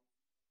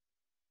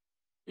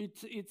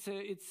 It's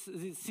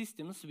these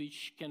systems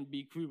which can be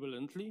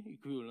equivalent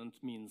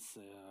means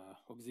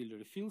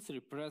auxiliary fields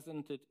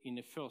represented in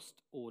a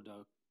first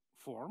order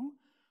form,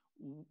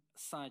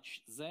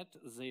 such that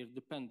their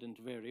dependent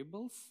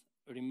variables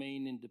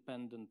remain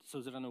independent,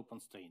 so there are no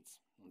constraints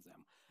on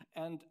them.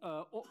 And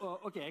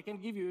okay, I can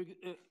give you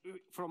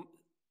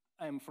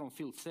I'm from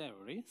field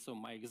theory, so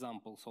my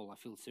examples all are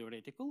field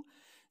theoretical.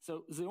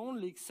 So the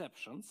only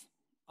exceptions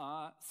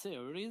are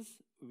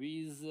theories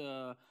with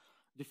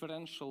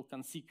differential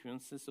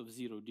consequences of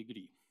 0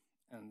 degree.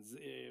 And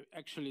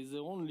actually the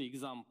only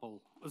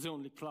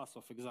class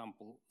of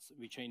examples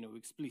which I know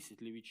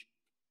explicitly, which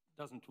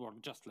doesn't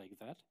work just like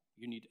that.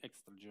 You need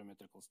extra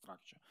geometrical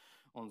structure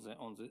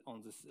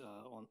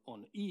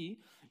on E,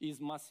 is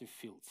massive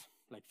fields,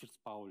 like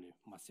Fierz-Pauli,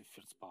 massive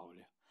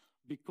Fierz-Pauli.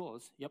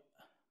 Because, yep.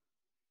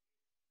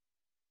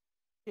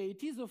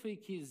 It is of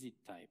AKSZ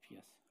type,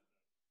 yes.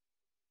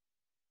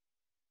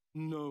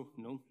 No.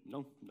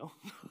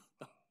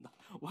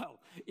 Well,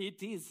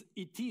 it is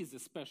a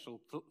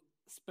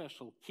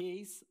special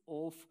case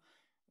of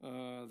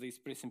this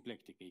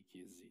presymplectic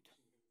AKSZ.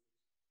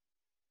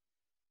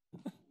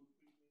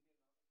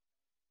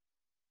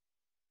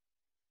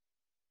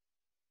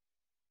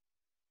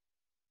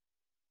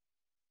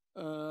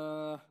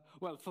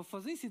 Well, for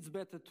this, it's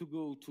better to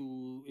go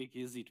to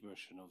AKSZ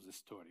version of the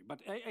story.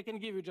 But I can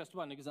give you just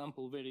one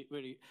example.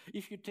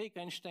 If you take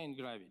Einstein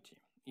gravity,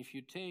 if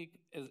you take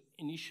as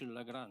initial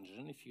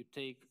Lagrangian, if you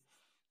take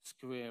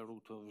square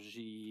root of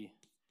G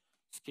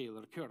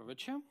scalar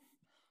curvature,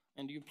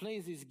 and you play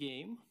this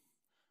game,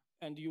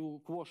 and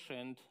you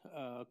quotient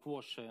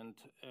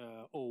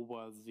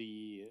over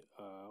the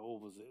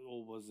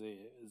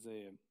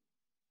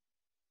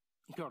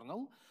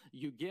kernel,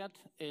 you get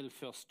L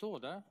first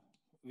order,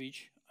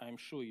 which I'm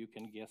sure you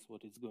can guess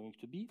what it's going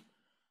to be.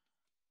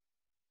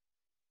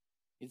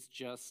 It's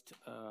just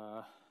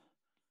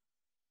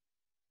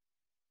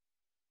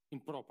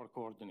improper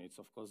coordinates.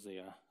 Of course, they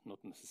are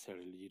not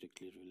necessarily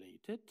directly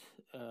related.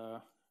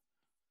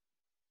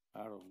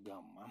 R of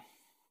gamma,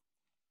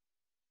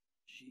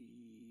 G,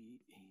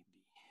 A,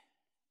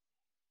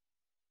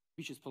 B.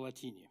 which is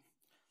Palatini.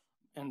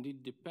 And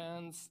it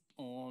depends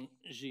on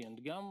G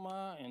and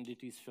gamma, and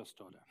it is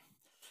first order.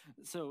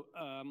 So,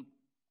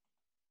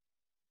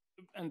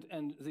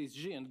 and these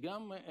G and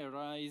gamma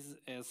arise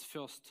as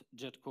first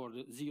jet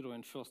coordinate, 0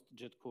 and first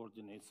jet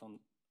coordinates on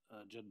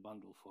jet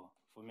bundle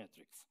for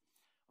metrics.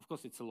 Of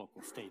course, it's a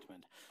local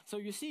statement. So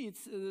you see,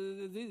 it's,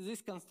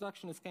 this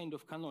construction is kind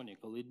of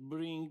canonical. It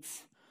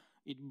brings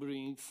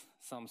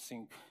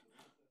something.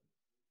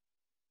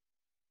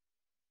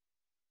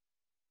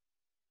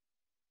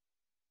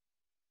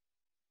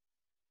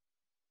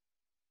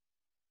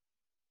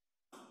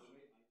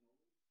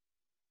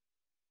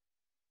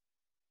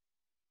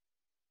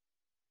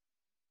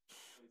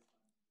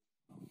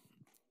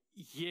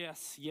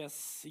 Yes,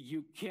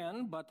 you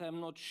can, but I'm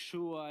not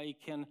sure I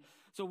can.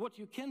 So what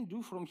you can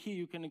do from here,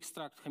 you can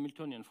extract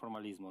Hamiltonian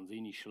formalism on the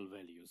initial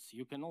values.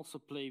 You can also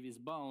play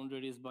with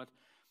boundaries, but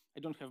I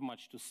don't have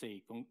much to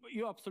say.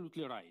 You're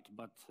absolutely right,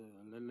 but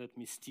let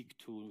me stick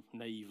to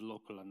naive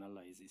local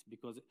analysis,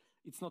 because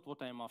it's not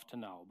what I'm after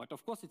now. But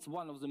of course, it's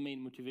one of the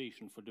main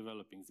motivations for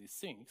developing these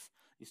things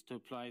is to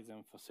apply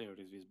them for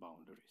theories with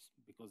boundaries,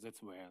 because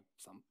that's where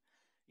some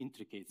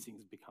intricate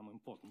things become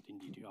important.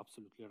 Indeed, you're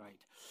absolutely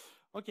right.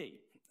 Okay,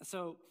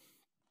 so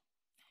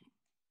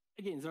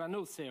again, there are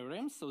no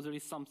theorems, so there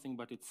is something,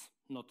 but it's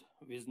not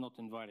with not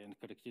invariant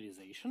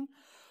characterization.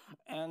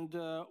 And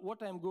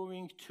what I'm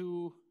going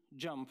to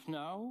jump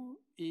now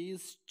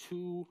is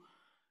to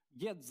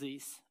get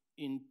this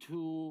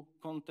into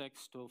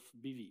context of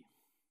BV.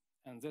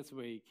 And that's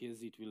where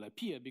AKSZ will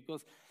appear,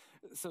 because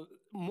so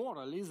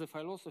morally, the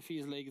philosophy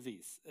is like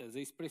this.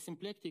 This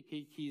presymplectic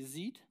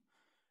AKSZ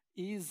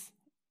is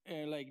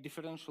like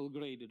differential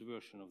graded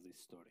version of this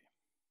story.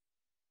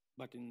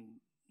 But in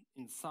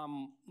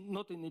some,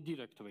 not in a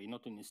direct way,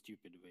 not in a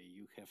stupid way,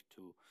 you have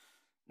to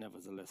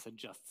nevertheless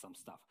adjust some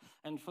stuff.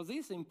 And for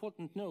this, the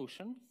important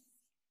notion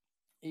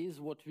is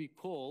what we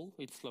call,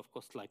 it's of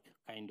course like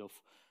kind of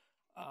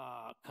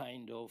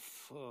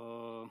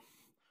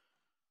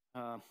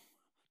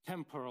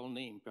temporal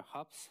name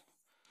perhaps,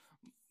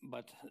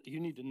 but you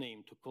need a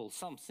name to call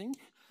something.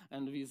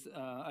 And with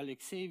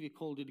Alexei, we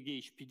called it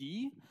gauge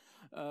PDE.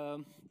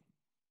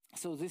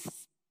 So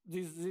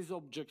this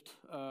object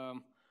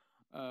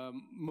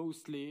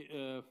mostly,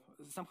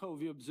 somehow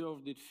we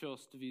observed it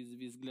first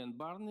with Glenn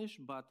Barnish,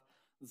 but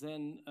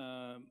then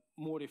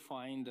more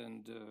refined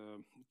and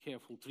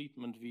careful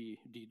treatment we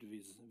did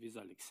with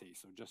Alexei.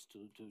 So just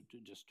to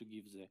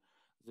give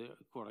the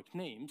correct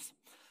names.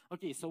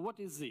 Okay, so what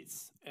is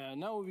this?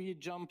 Now we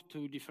jump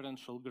to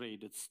differential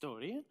graded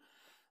story.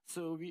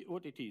 So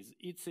what it is?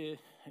 It's a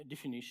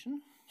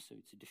definition. So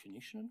it's a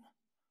definition.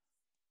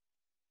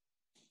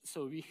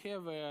 So we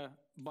have a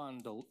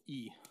bundle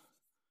E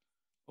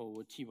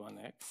over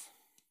T1x.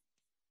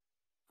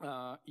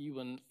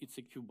 Even it's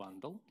a Q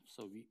bundle.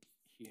 So we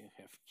here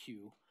have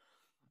Q,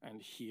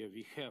 and here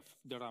we have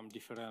the RAM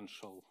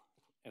differential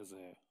as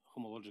a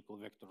homological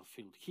vector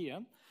field here.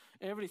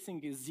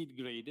 Everything is Z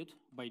graded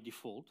by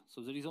default.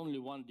 So there is only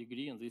one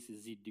degree, and this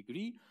is Z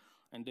degree.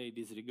 And they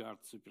disregard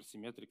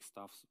supersymmetric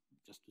stuff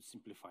just to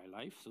simplify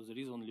life. So there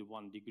is only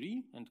one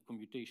degree, and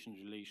commutation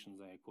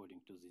relations are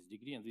according to this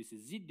degree. And this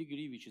is Z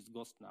degree, which is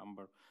Ghost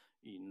number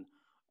in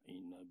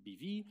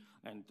BV.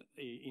 And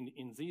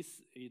in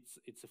this,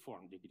 it's a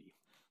form degree.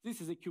 This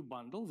is a Q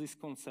bundle. This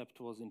concept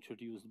was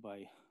introduced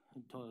by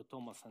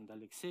Thomas and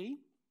Alexei.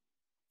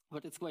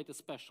 But it's quite a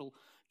special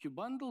Q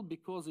bundle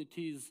because it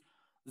is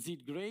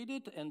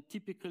Z-graded, and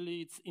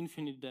typically it's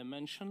infinite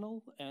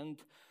dimensional,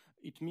 and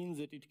it means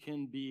that it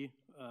can be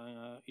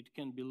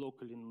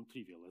locally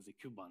non-trivial as a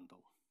Q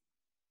bundle,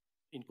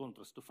 in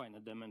contrast to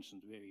finite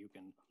dimensions where you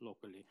can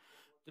locally.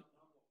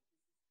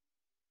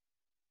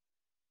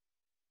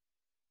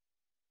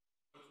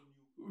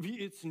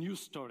 It's a new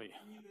story.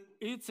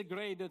 It's a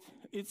graded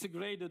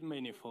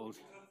manifold.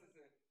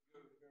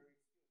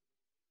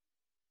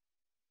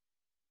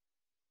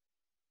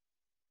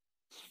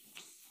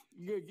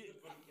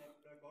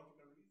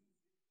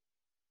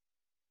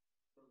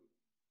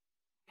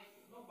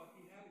 No, but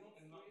he had it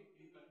and not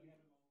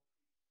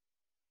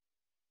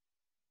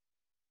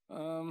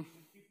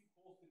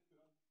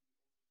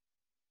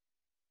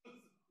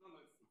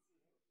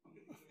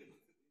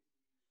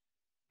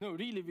No,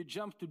 really, we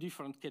jump to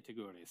different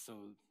categories.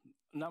 So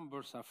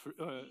numbers are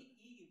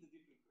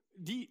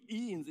E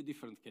in the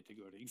different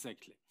category,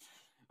 exactly.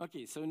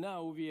 Okay, so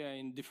now we are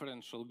in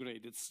differential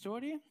graded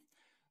story.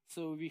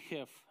 So we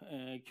have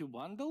a Q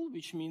bundle,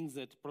 which means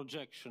that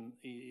projection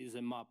is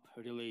a map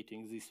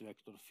relating this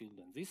vector field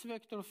and this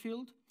vector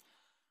field.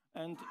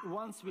 And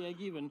once we are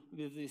given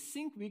with this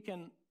thing, we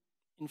can,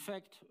 in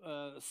fact,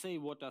 say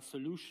what are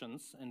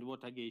solutions and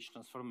what are gauge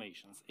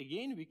transformations.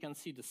 Again, we can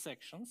see the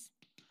sections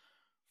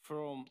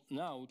from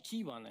now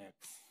T1x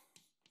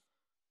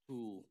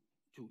to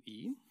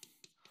E.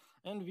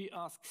 And we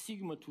ask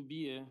sigma to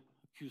be a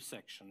Q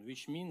section,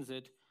 which means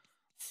that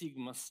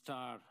sigma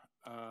star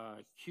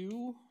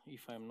Q,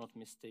 if I'm not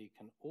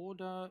mistaken,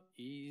 order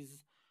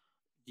is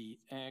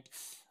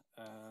dx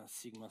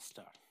sigma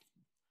star.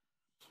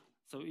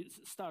 So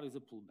star is a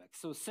pullback.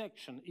 So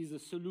section is a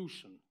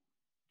solution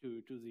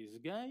to this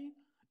guy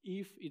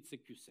if it's a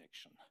Q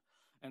section.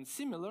 And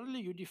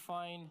similarly, you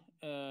define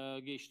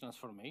gauge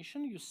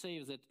transformation. You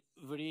say that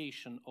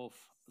variation of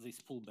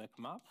this pullback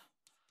map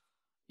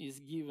is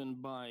given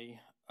by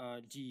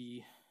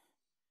d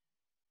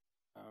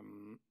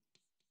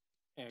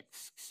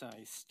x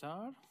psi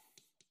star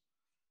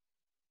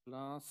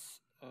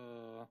plus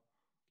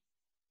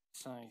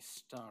psi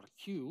star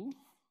q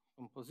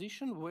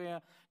composition,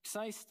 where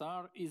psi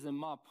star is a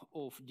map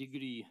of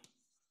degree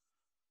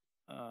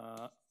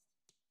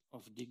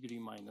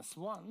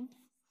 -1,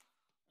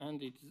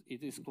 and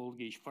it is called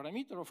gauge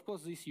parameter. Of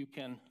course, this you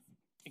can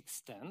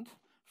extend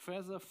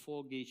further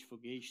for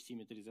gauge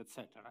symmetries,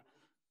 etc.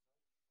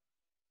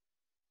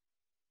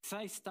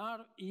 Psi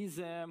star is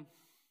I'm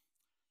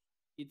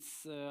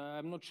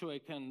not sure I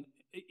can.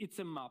 It's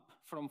a map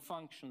from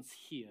functions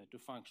here to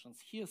functions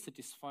here,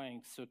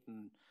 satisfying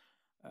certain.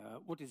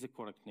 What is the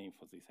correct name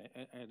for this?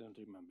 I don't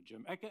remember,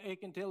 Jim. I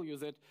can tell you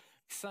that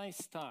psi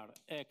star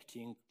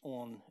acting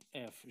on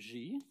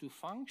fg to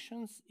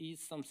functions is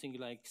something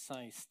like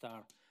psi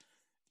star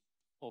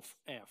of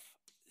f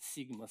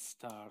sigma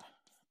star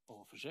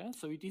of g.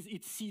 So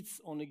it sits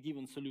on a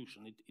given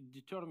solution. It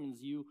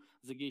determines you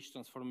the gauge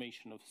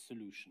transformation of a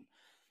solution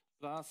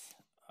plus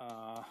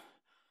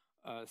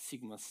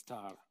sigma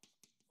star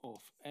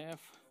of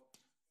f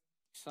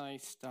psi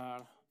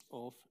star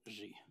of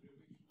g.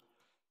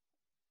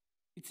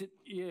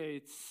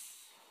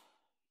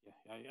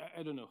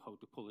 I don't know how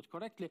to call it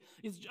correctly.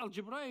 It's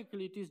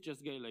algebraically, it is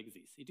just guy like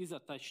this. It is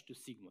attached to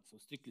sigma. So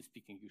strictly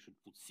speaking, you should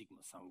put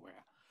sigma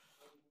somewhere.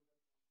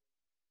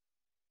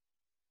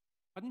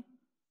 Pardon?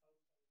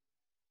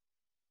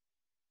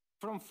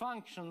 From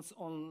functions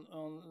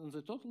on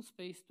the total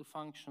space to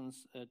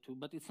functions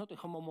but it's not a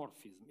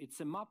homomorphism. It's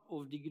a map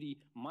of degree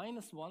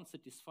 -1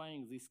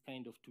 satisfying this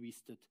kind of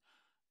twisted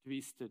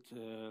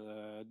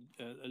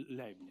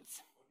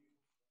Leibniz.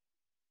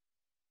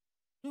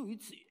 No,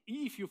 it's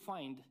if you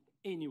find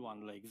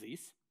anyone like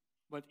this,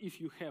 but if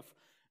you have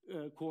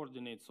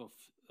coordinates of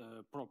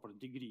proper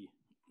degree,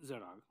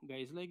 there are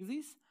guys like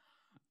this,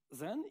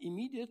 then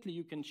immediately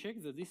you can check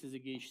that this is a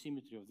gauge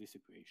symmetry of this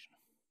equation.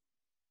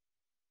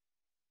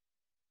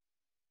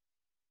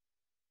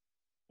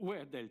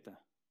 Where delta?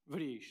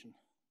 Variation.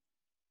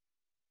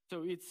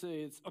 So it's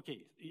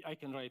okay, I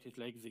can write it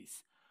like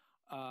this.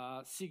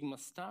 Sigma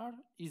star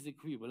is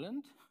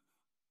equivalent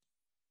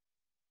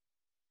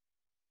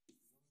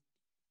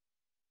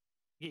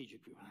gauge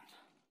equivalent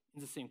in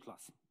the same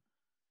class.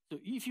 So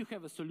if you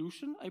have a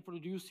solution, I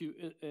produce you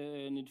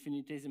an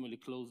infinitesimally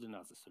closed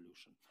another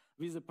solution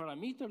with a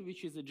parameter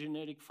which is a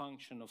generic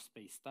function of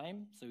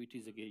space-time, so it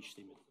is a gauge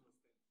symmetry.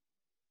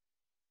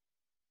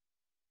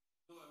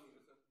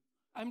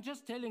 I'm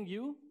just telling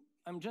you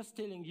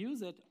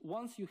that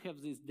once you have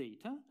this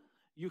data,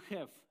 you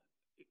have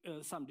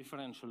some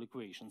differential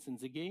equations in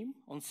the game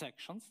on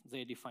sections.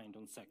 They are defined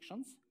on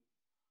sections.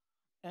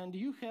 And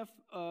you have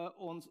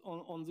on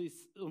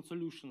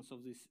solutions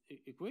of these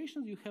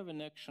equations, you have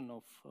an action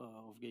of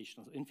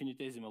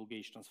infinitesimal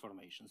gauge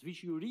transformations,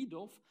 which you read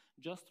off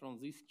just from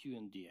this Q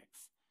and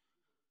dx.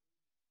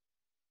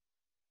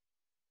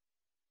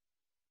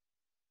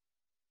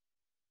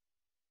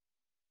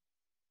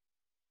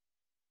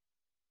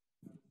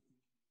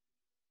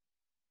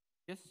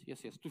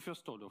 Yes, to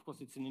first order. Of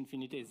course, it's an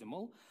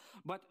infinitesimal,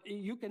 but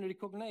you can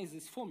recognize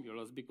these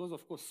formulas because,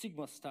 of course,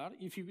 sigma star,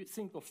 if you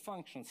think of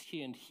functions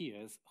here and here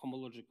as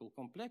homological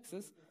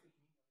complexes,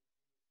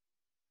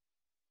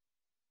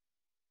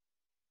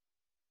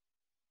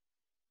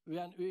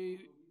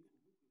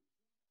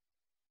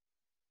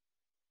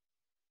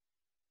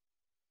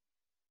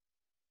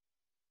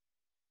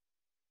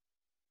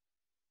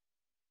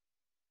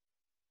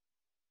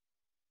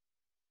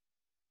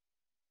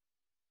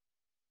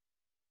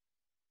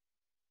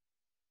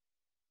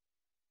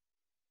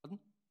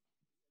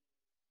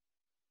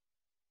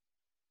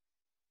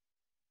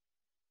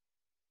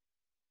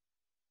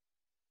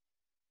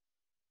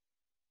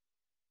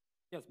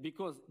 yes,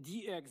 because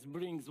dx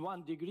brings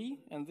 1 degree,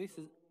 and this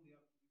is...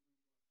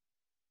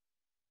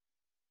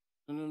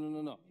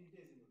 No.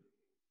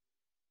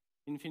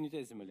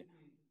 Infinitesimally.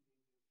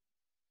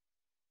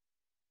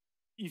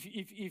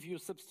 If you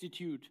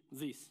substitute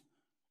this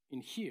in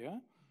here,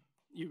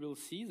 you will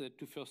see that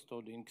to first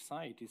order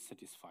psi it is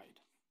satisfied.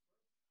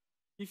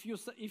 If you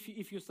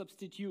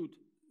substitute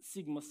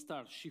sigma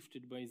star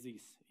shifted by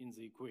this in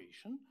the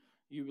equation,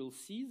 you will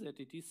see that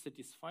it is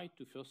satisfied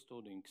to first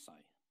order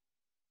psi.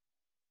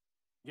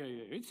 Yeah,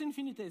 it's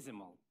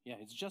infinitesimal. Yeah,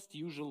 it's just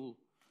usual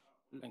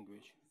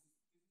language.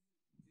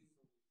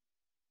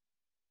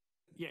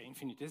 Yeah,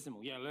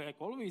 infinitesimal. Yeah,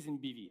 like always in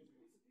BV.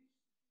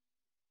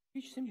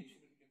 Which symmetry?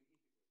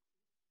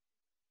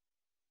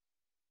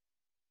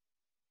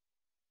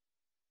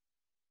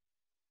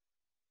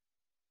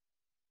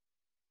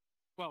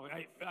 Well,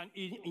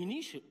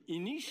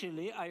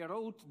 initially I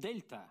wrote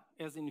delta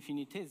as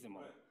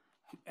infinitesimal,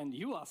 and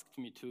you asked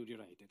me to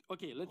rewrite it.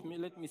 Okay, let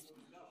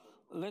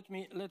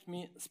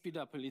me speed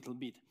up a little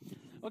bit.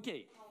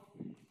 Okay.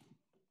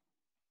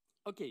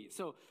 Okay,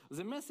 so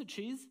the message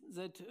is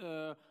that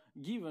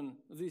given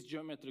this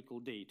geometrical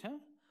data,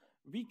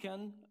 we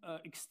can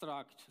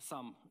extract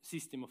some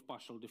system of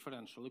partial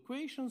differential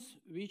equations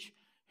which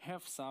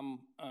have some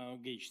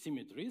gauge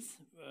symmetries,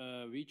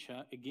 which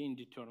are again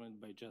determined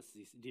by just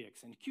this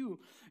dx and q.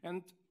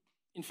 And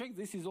in fact,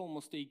 this is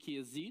almost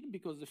AKSZ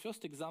because the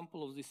first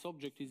example of this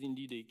object is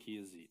indeed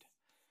AKSZ.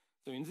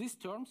 So in these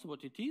terms,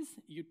 what it is,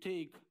 you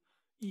take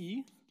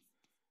E,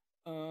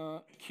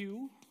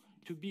 Q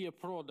to be a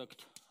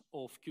product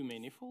of Q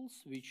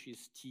manifolds, which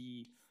is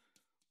T1x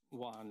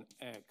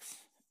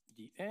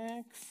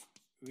dx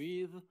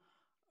with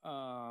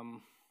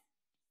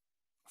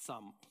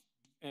some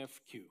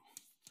FQ.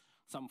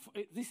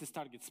 This is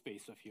target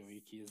space of your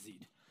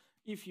AKSZ.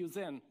 If you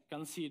then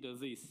consider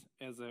this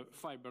as a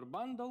fiber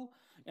bundle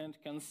and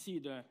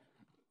consider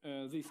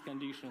these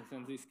conditions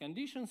and these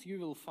conditions, you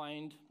will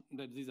find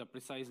that these are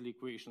precisely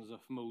equations of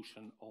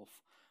motion of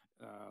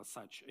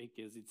such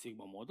AKSZ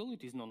sigma model.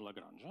 It is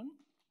non-Lagrangian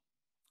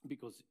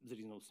because there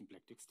is no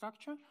symplectic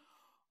structure.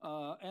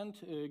 And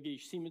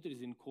gauge symmetry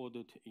is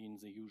encoded in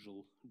the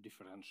usual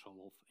differential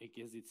of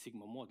AKSZ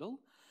sigma model.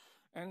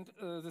 And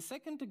the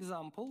second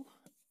example,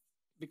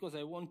 because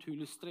I want to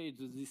illustrate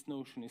that this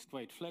notion is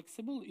quite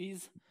flexible,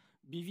 is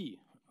BV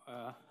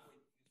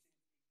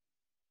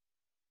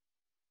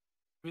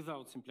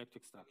without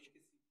symplectic structure.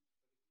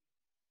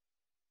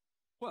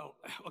 Well,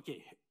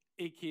 okay,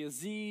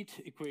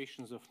 AKSZ,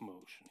 equations of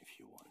motion, if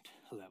you want,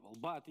 level.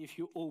 But if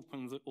you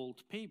open the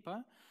old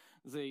paper,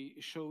 they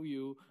show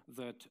you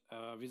that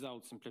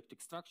without symplectic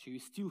structure, you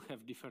still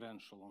have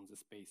differential on the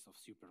space of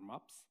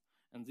supermaps.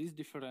 And this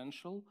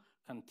differential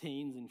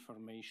contains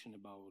information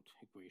about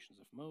equations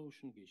of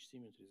motion, gauge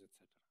symmetries,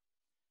 etc.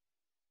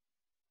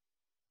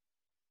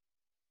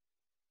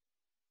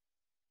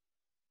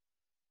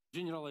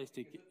 Generalized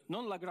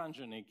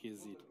non-Lagrangian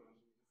AKSZ.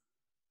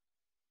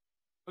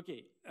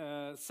 Okay,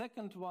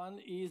 second one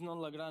is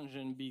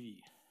non-Lagrangian BV.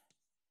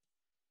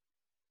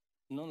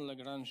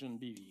 Non-Lagrangian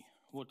BV.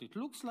 What it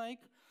looks like,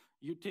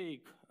 you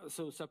take,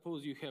 so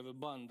suppose you have a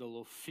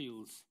bundle of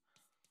fields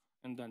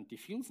and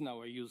antifields.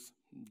 Now I use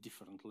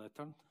different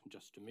letter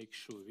just to make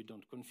sure we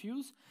don't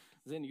confuse.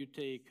 Then you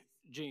take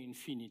J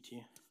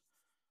infinity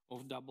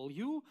of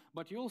W,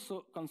 but you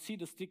also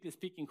consider, strictly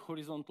speaking,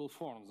 horizontal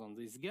forms on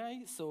this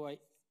guy. So I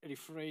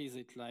rephrase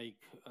it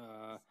like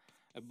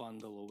a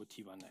bundle over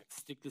T1x.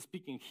 Strictly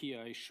speaking,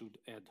 here I should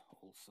add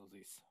also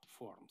these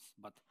forms,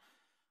 but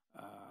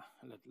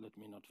let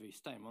me not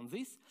waste time on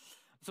this.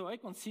 So I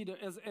consider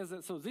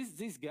so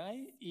this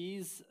guy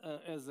is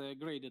as a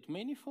graded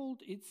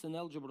manifold. It's an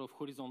algebra of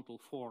horizontal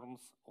forms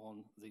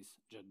on this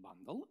jet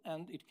bundle,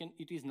 and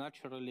it is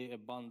naturally a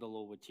bundle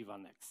over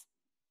T1x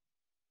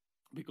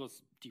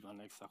because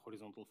T1x are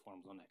horizontal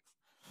forms on X.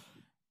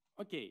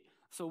 Okay,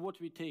 so what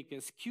we take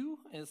as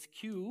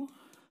Q,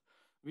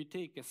 we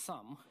take a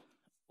sum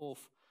of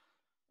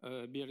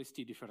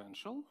BRST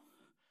differential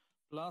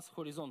plus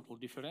horizontal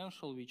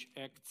differential, which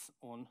acts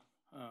on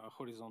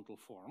horizontal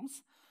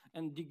forms,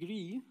 and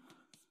degree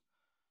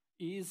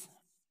is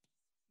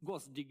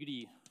Gauss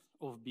degree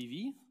of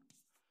BV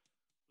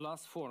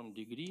plus form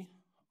degree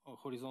or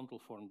horizontal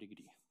form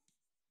degree.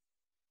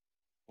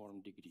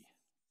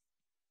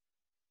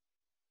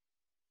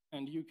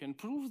 And you can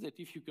prove that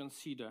if you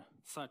consider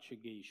such a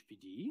gauge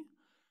PDE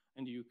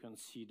and you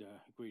consider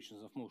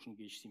equations of motion,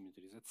 gauge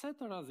symmetries,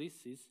 etc.,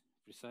 this is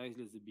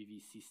precisely the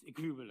BV system,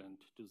 equivalent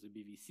to the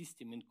BV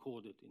system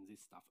encoded in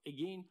this stuff.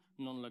 Again,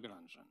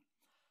 non-Lagrangian.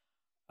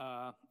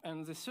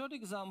 And the third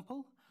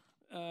example,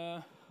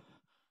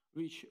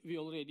 which we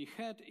already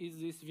had, is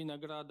this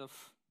Vinogradov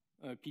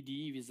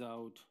PDE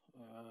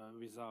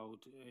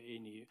without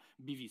any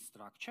BV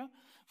structure.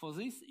 For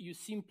this, you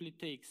simply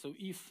take, so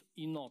if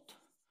E naught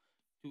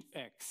to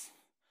X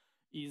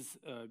is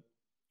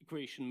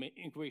equation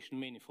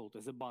manifold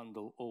as a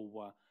bundle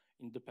over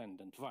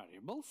independent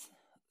variables,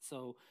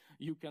 so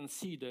you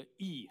consider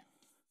E,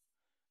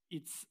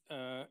 its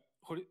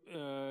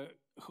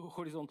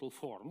horizontal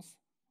forms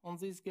on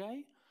this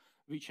guy,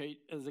 which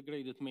as a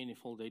graded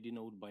manifold I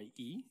denote by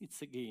E.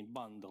 It's again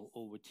bundle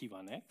over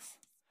T1x.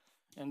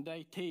 And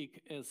I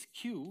take as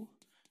Q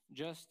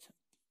just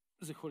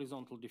the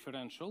horizontal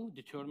differential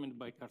determined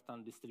by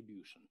Cartan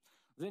distribution.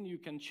 Then you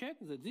can check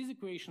that these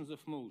equations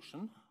of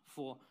motion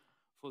for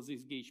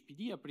this gauge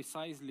PD are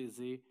precisely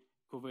the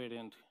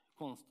covariant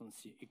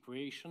constancy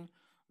equation,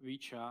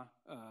 which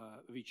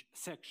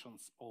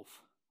sections of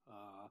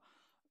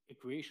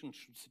equation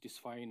should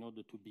satisfy in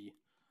order to be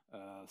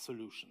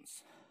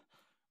solutions.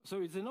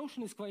 So the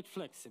notion is quite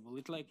flexible.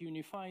 It like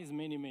unifies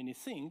many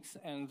things,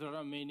 and there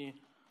are many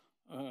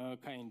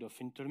kind of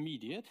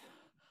intermediate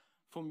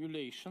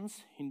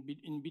formulations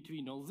in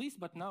between all this.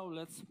 But now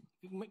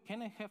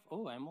can I have,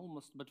 oh, I'm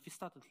almost, but we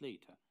started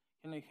later.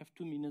 Can I have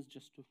 2 minutes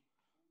just to?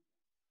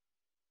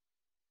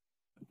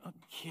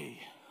 Okay,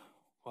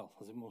 well,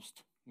 the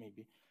most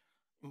maybe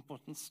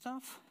important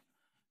stuff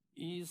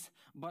is,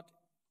 but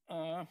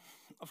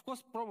of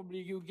course, probably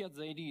you get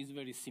the idea is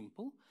very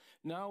simple.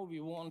 Now we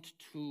want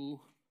to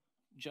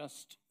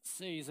just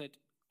say that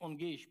on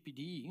gauge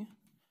PDE,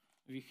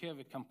 we have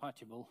a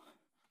compatible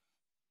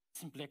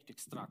symplectic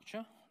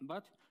structure,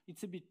 but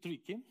it's a bit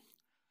tricky.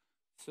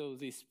 So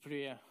this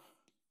presymp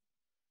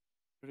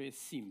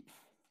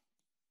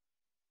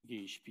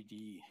gauge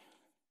PDE.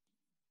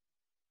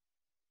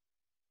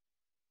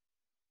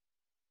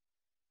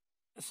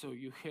 So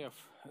you have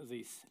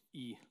this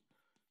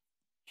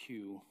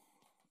EQ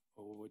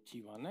over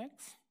T1x.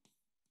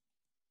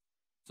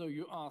 So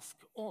you ask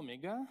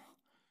omega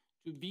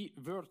to be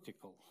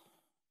vertical.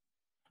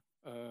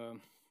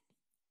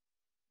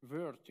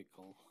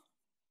 Vertical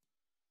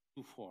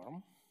to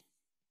form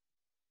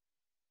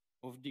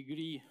of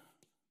degree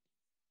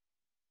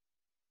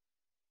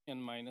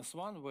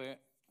n-1, where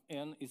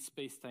n is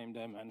space-time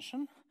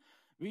dimension,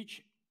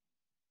 which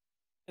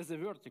as a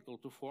vertical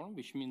to form,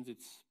 which means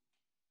it's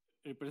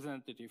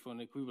representative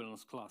on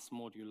equivalence class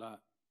modular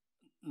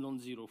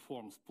non-zero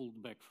forms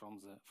pulled back from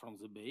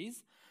the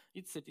base,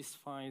 it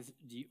satisfies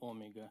d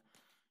omega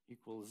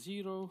equals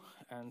 0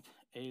 and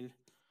L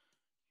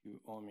Q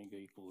omega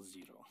equals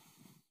 0.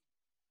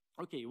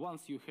 Okay,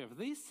 once you have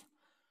this,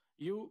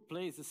 you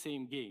play the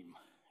same game.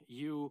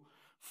 You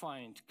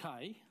find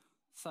chi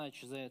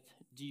such that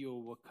d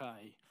over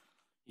chi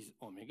is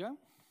omega.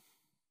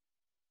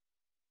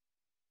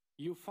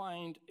 You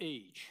find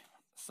h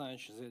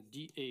such that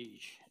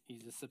dh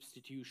is a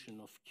substitution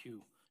of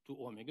q to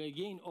omega.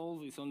 Again, all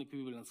these on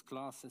equivalence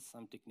classes,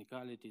 some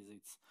technicalities,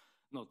 it's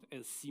not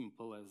as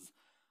simple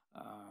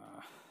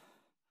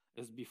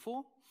as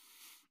before.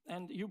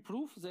 And you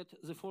prove that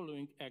the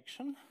following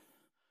action,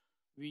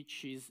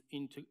 which is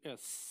into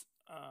S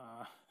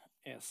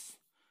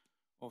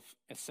of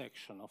a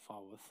section of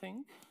our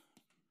thing,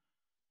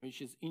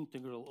 which is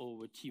integral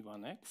over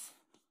T1x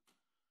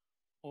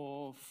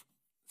of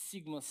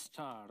sigma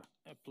star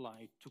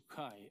applied to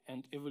chi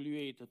and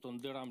evaluated on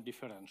the RAM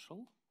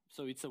differential.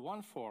 So it's a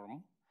one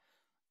form.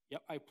 Yeah,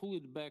 I pull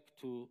it back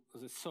to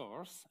the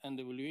source and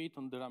evaluate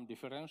on the RAM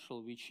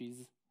differential, which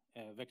is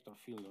a vector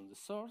field on the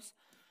source,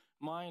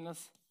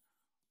 minus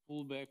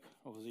pullback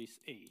of this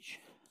H.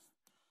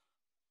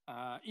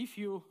 If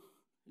you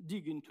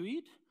dig into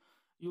it,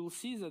 you'll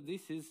see that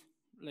this is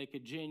like a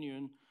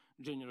genuine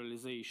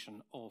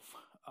generalization of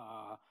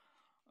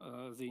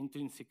the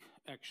intrinsic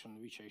action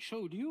which I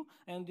showed you.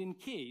 And in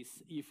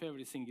case if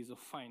everything is of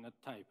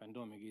finite type and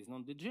omega is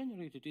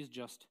non-degenerate, it is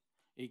just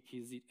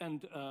AKSZ.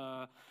 And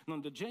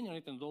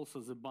non-degenerate and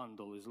also the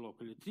bundle is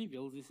locally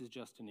trivial. This is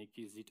just an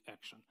AKSZ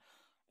action.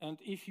 And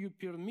if you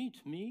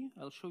permit me,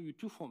 I'll show you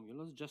two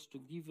formulas just to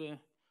give a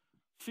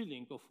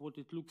feeling of what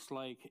it looks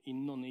like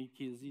in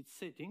non-AKSZ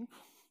setting.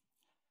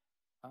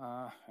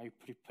 I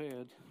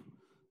prepared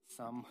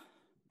some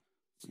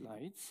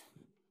slides.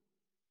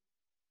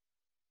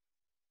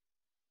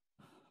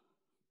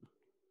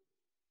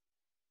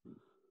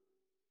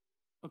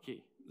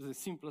 Okay, the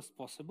simplest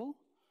possible,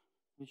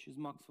 which is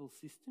Maxwell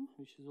system,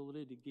 which is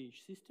already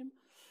gauge system.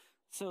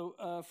 So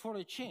for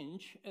a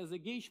change, as a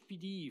gauge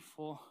PDE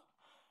for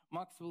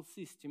Maxwell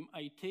system,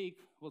 I take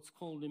what's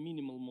called a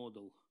minimal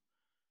model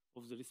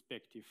of the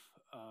respective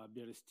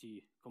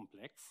BRST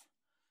complex.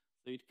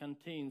 So it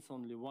contains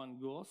only one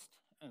ghost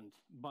and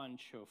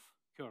bunch of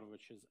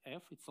curvatures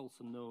F. It's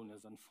also known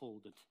as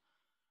unfolded.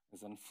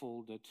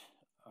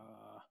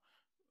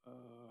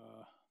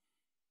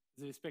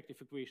 The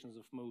respective equations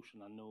of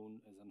motion are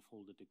known as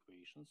unfolded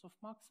equations of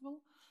Maxwell.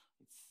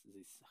 It's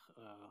this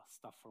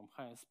stuff from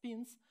higher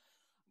spins.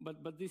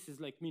 But this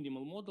is like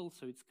minimal model,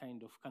 so it's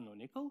kind of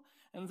canonical.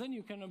 And then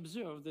you can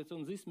observe that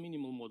on this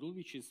minimal model,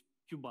 which is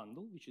Q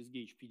bundle, which is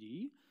gauge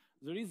PDE,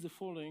 there is the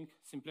following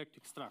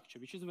symplectic structure,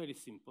 which is very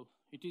simple.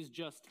 It is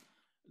just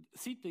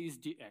theta is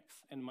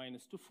dx and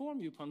minus 2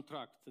 form. You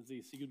contract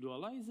this, you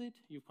dualize it,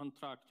 you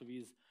contract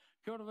with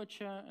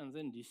curvature, and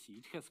then dc.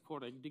 It has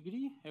correct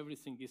degree,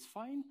 everything is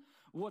fine.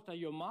 What are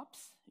your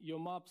maps? Your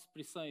maps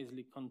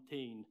precisely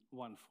contain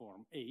one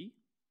form A,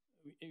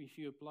 if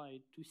you apply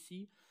it to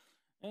C,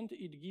 and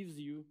it gives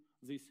you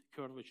these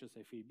curvatures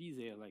FAB.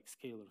 They are like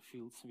scalar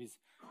fields with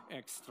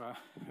extra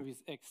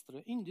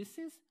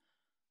indices.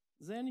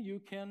 Then you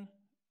can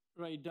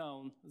write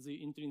down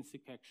the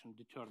intrinsic action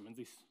determined,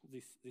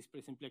 this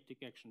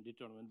presymplectic action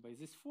determined by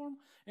this form,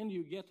 and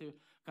you get a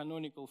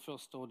canonical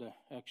first order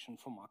action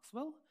for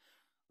Maxwell.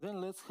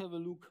 Then let's have a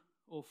look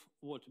of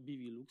what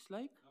BV looks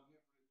like.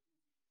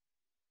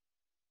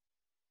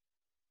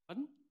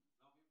 Pardon?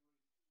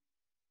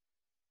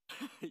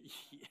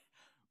 Yeah.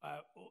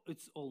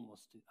 It's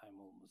almost, I'm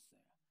almost there.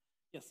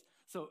 Yes,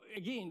 so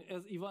again,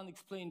 as Ivan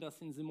explained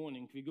us in the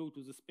morning, we go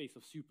to the space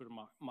of super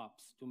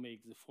maps to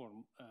make the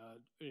form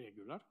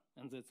regular,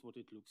 and that's what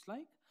it looks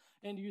like.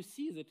 And you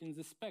see that in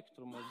the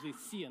spectrum of this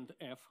C and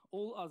F,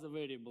 all other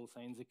variables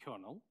are in the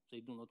kernel.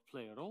 They do not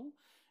play a role.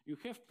 You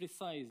have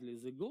precisely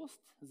the ghost,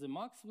 the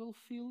Maxwell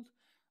field.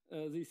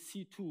 The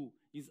C2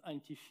 is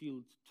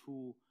anti-field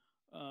to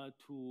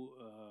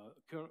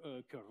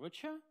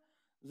curvature.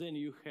 Then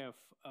you have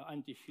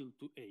anti-field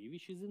to A,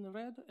 which is in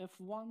red,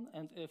 F1,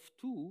 and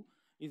F2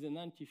 is an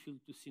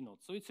anti-field to C0.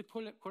 So it's a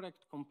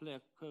correct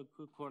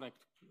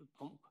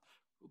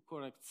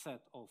correct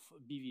set of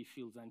BV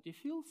fields,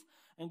 antifields,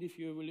 and if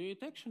you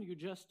evaluate action, you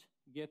just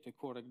get a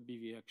correct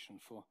BV action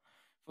for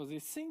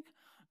this thing.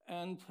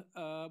 And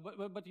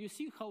but you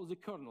see how the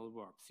kernel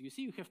works. You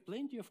see you have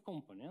plenty of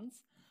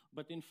components,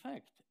 but in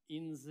fact,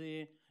 in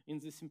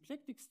the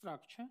symplectic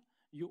structure,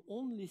 you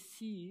only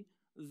see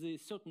the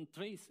certain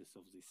traces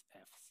of these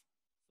Fs.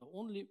 So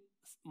only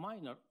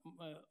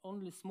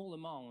only small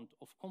amount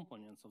of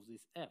components of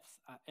these Fs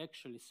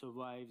actually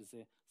survive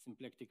the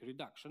symplectic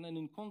reduction. And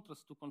in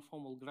contrast to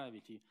conformal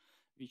gravity,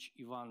 which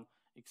Ivan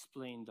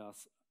explained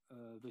us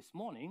this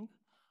morning,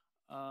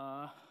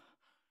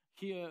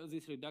 here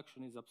this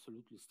reduction is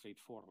absolutely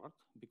straightforward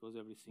because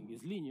everything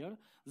is linear,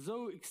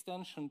 though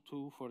extension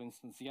to, for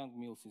instance,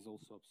 Young-Mills is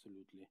also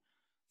absolutely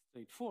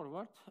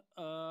straightforward.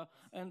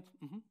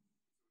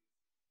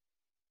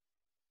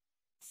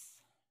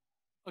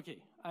 Okay,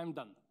 I'm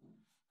done.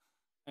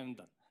 I'm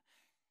done.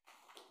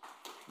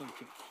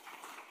 Thank you.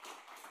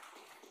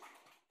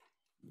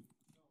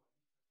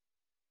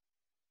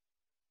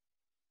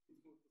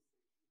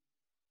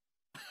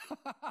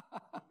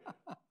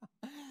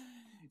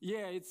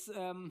 Yeah, it's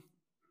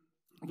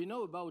we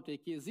know about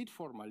AKSZ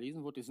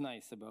formalism. What is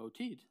nice about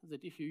it,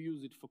 that if you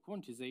use it for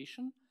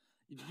quantization,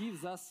 it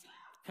gives us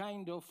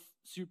kind of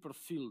super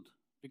field,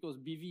 because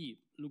BV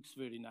looks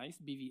very nice,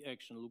 BV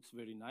action looks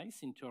very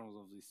nice in terms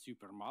of these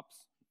super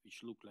maps,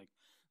 which look like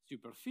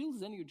super fields.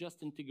 Then you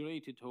just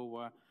integrate it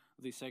over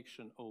this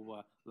action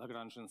over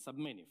Lagrangian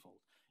submanifold.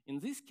 In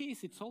this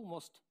case, it's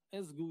almost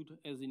as good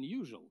as in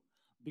usual,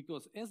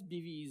 because as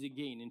BV is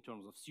again in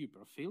terms of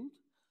super field,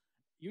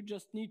 you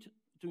just need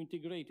to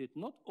integrate it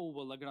not over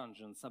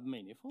Lagrangian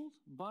submanifold,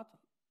 but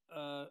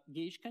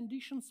gauge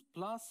conditions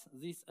plus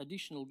these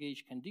additional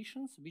gauge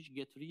conditions, which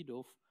get rid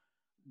of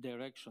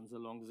directions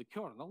along the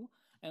kernel.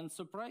 And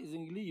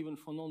surprisingly, even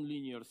for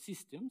nonlinear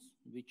systems,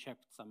 we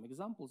checked some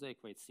examples, they're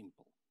quite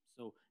simple.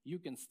 So you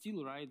can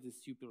still write the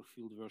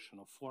superfield version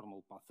of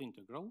formal path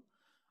integral.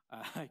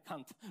 I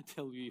can't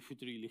tell you if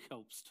it really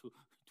helps to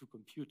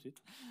compute it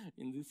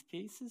in these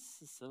cases.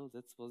 So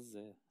that was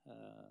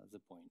the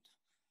point.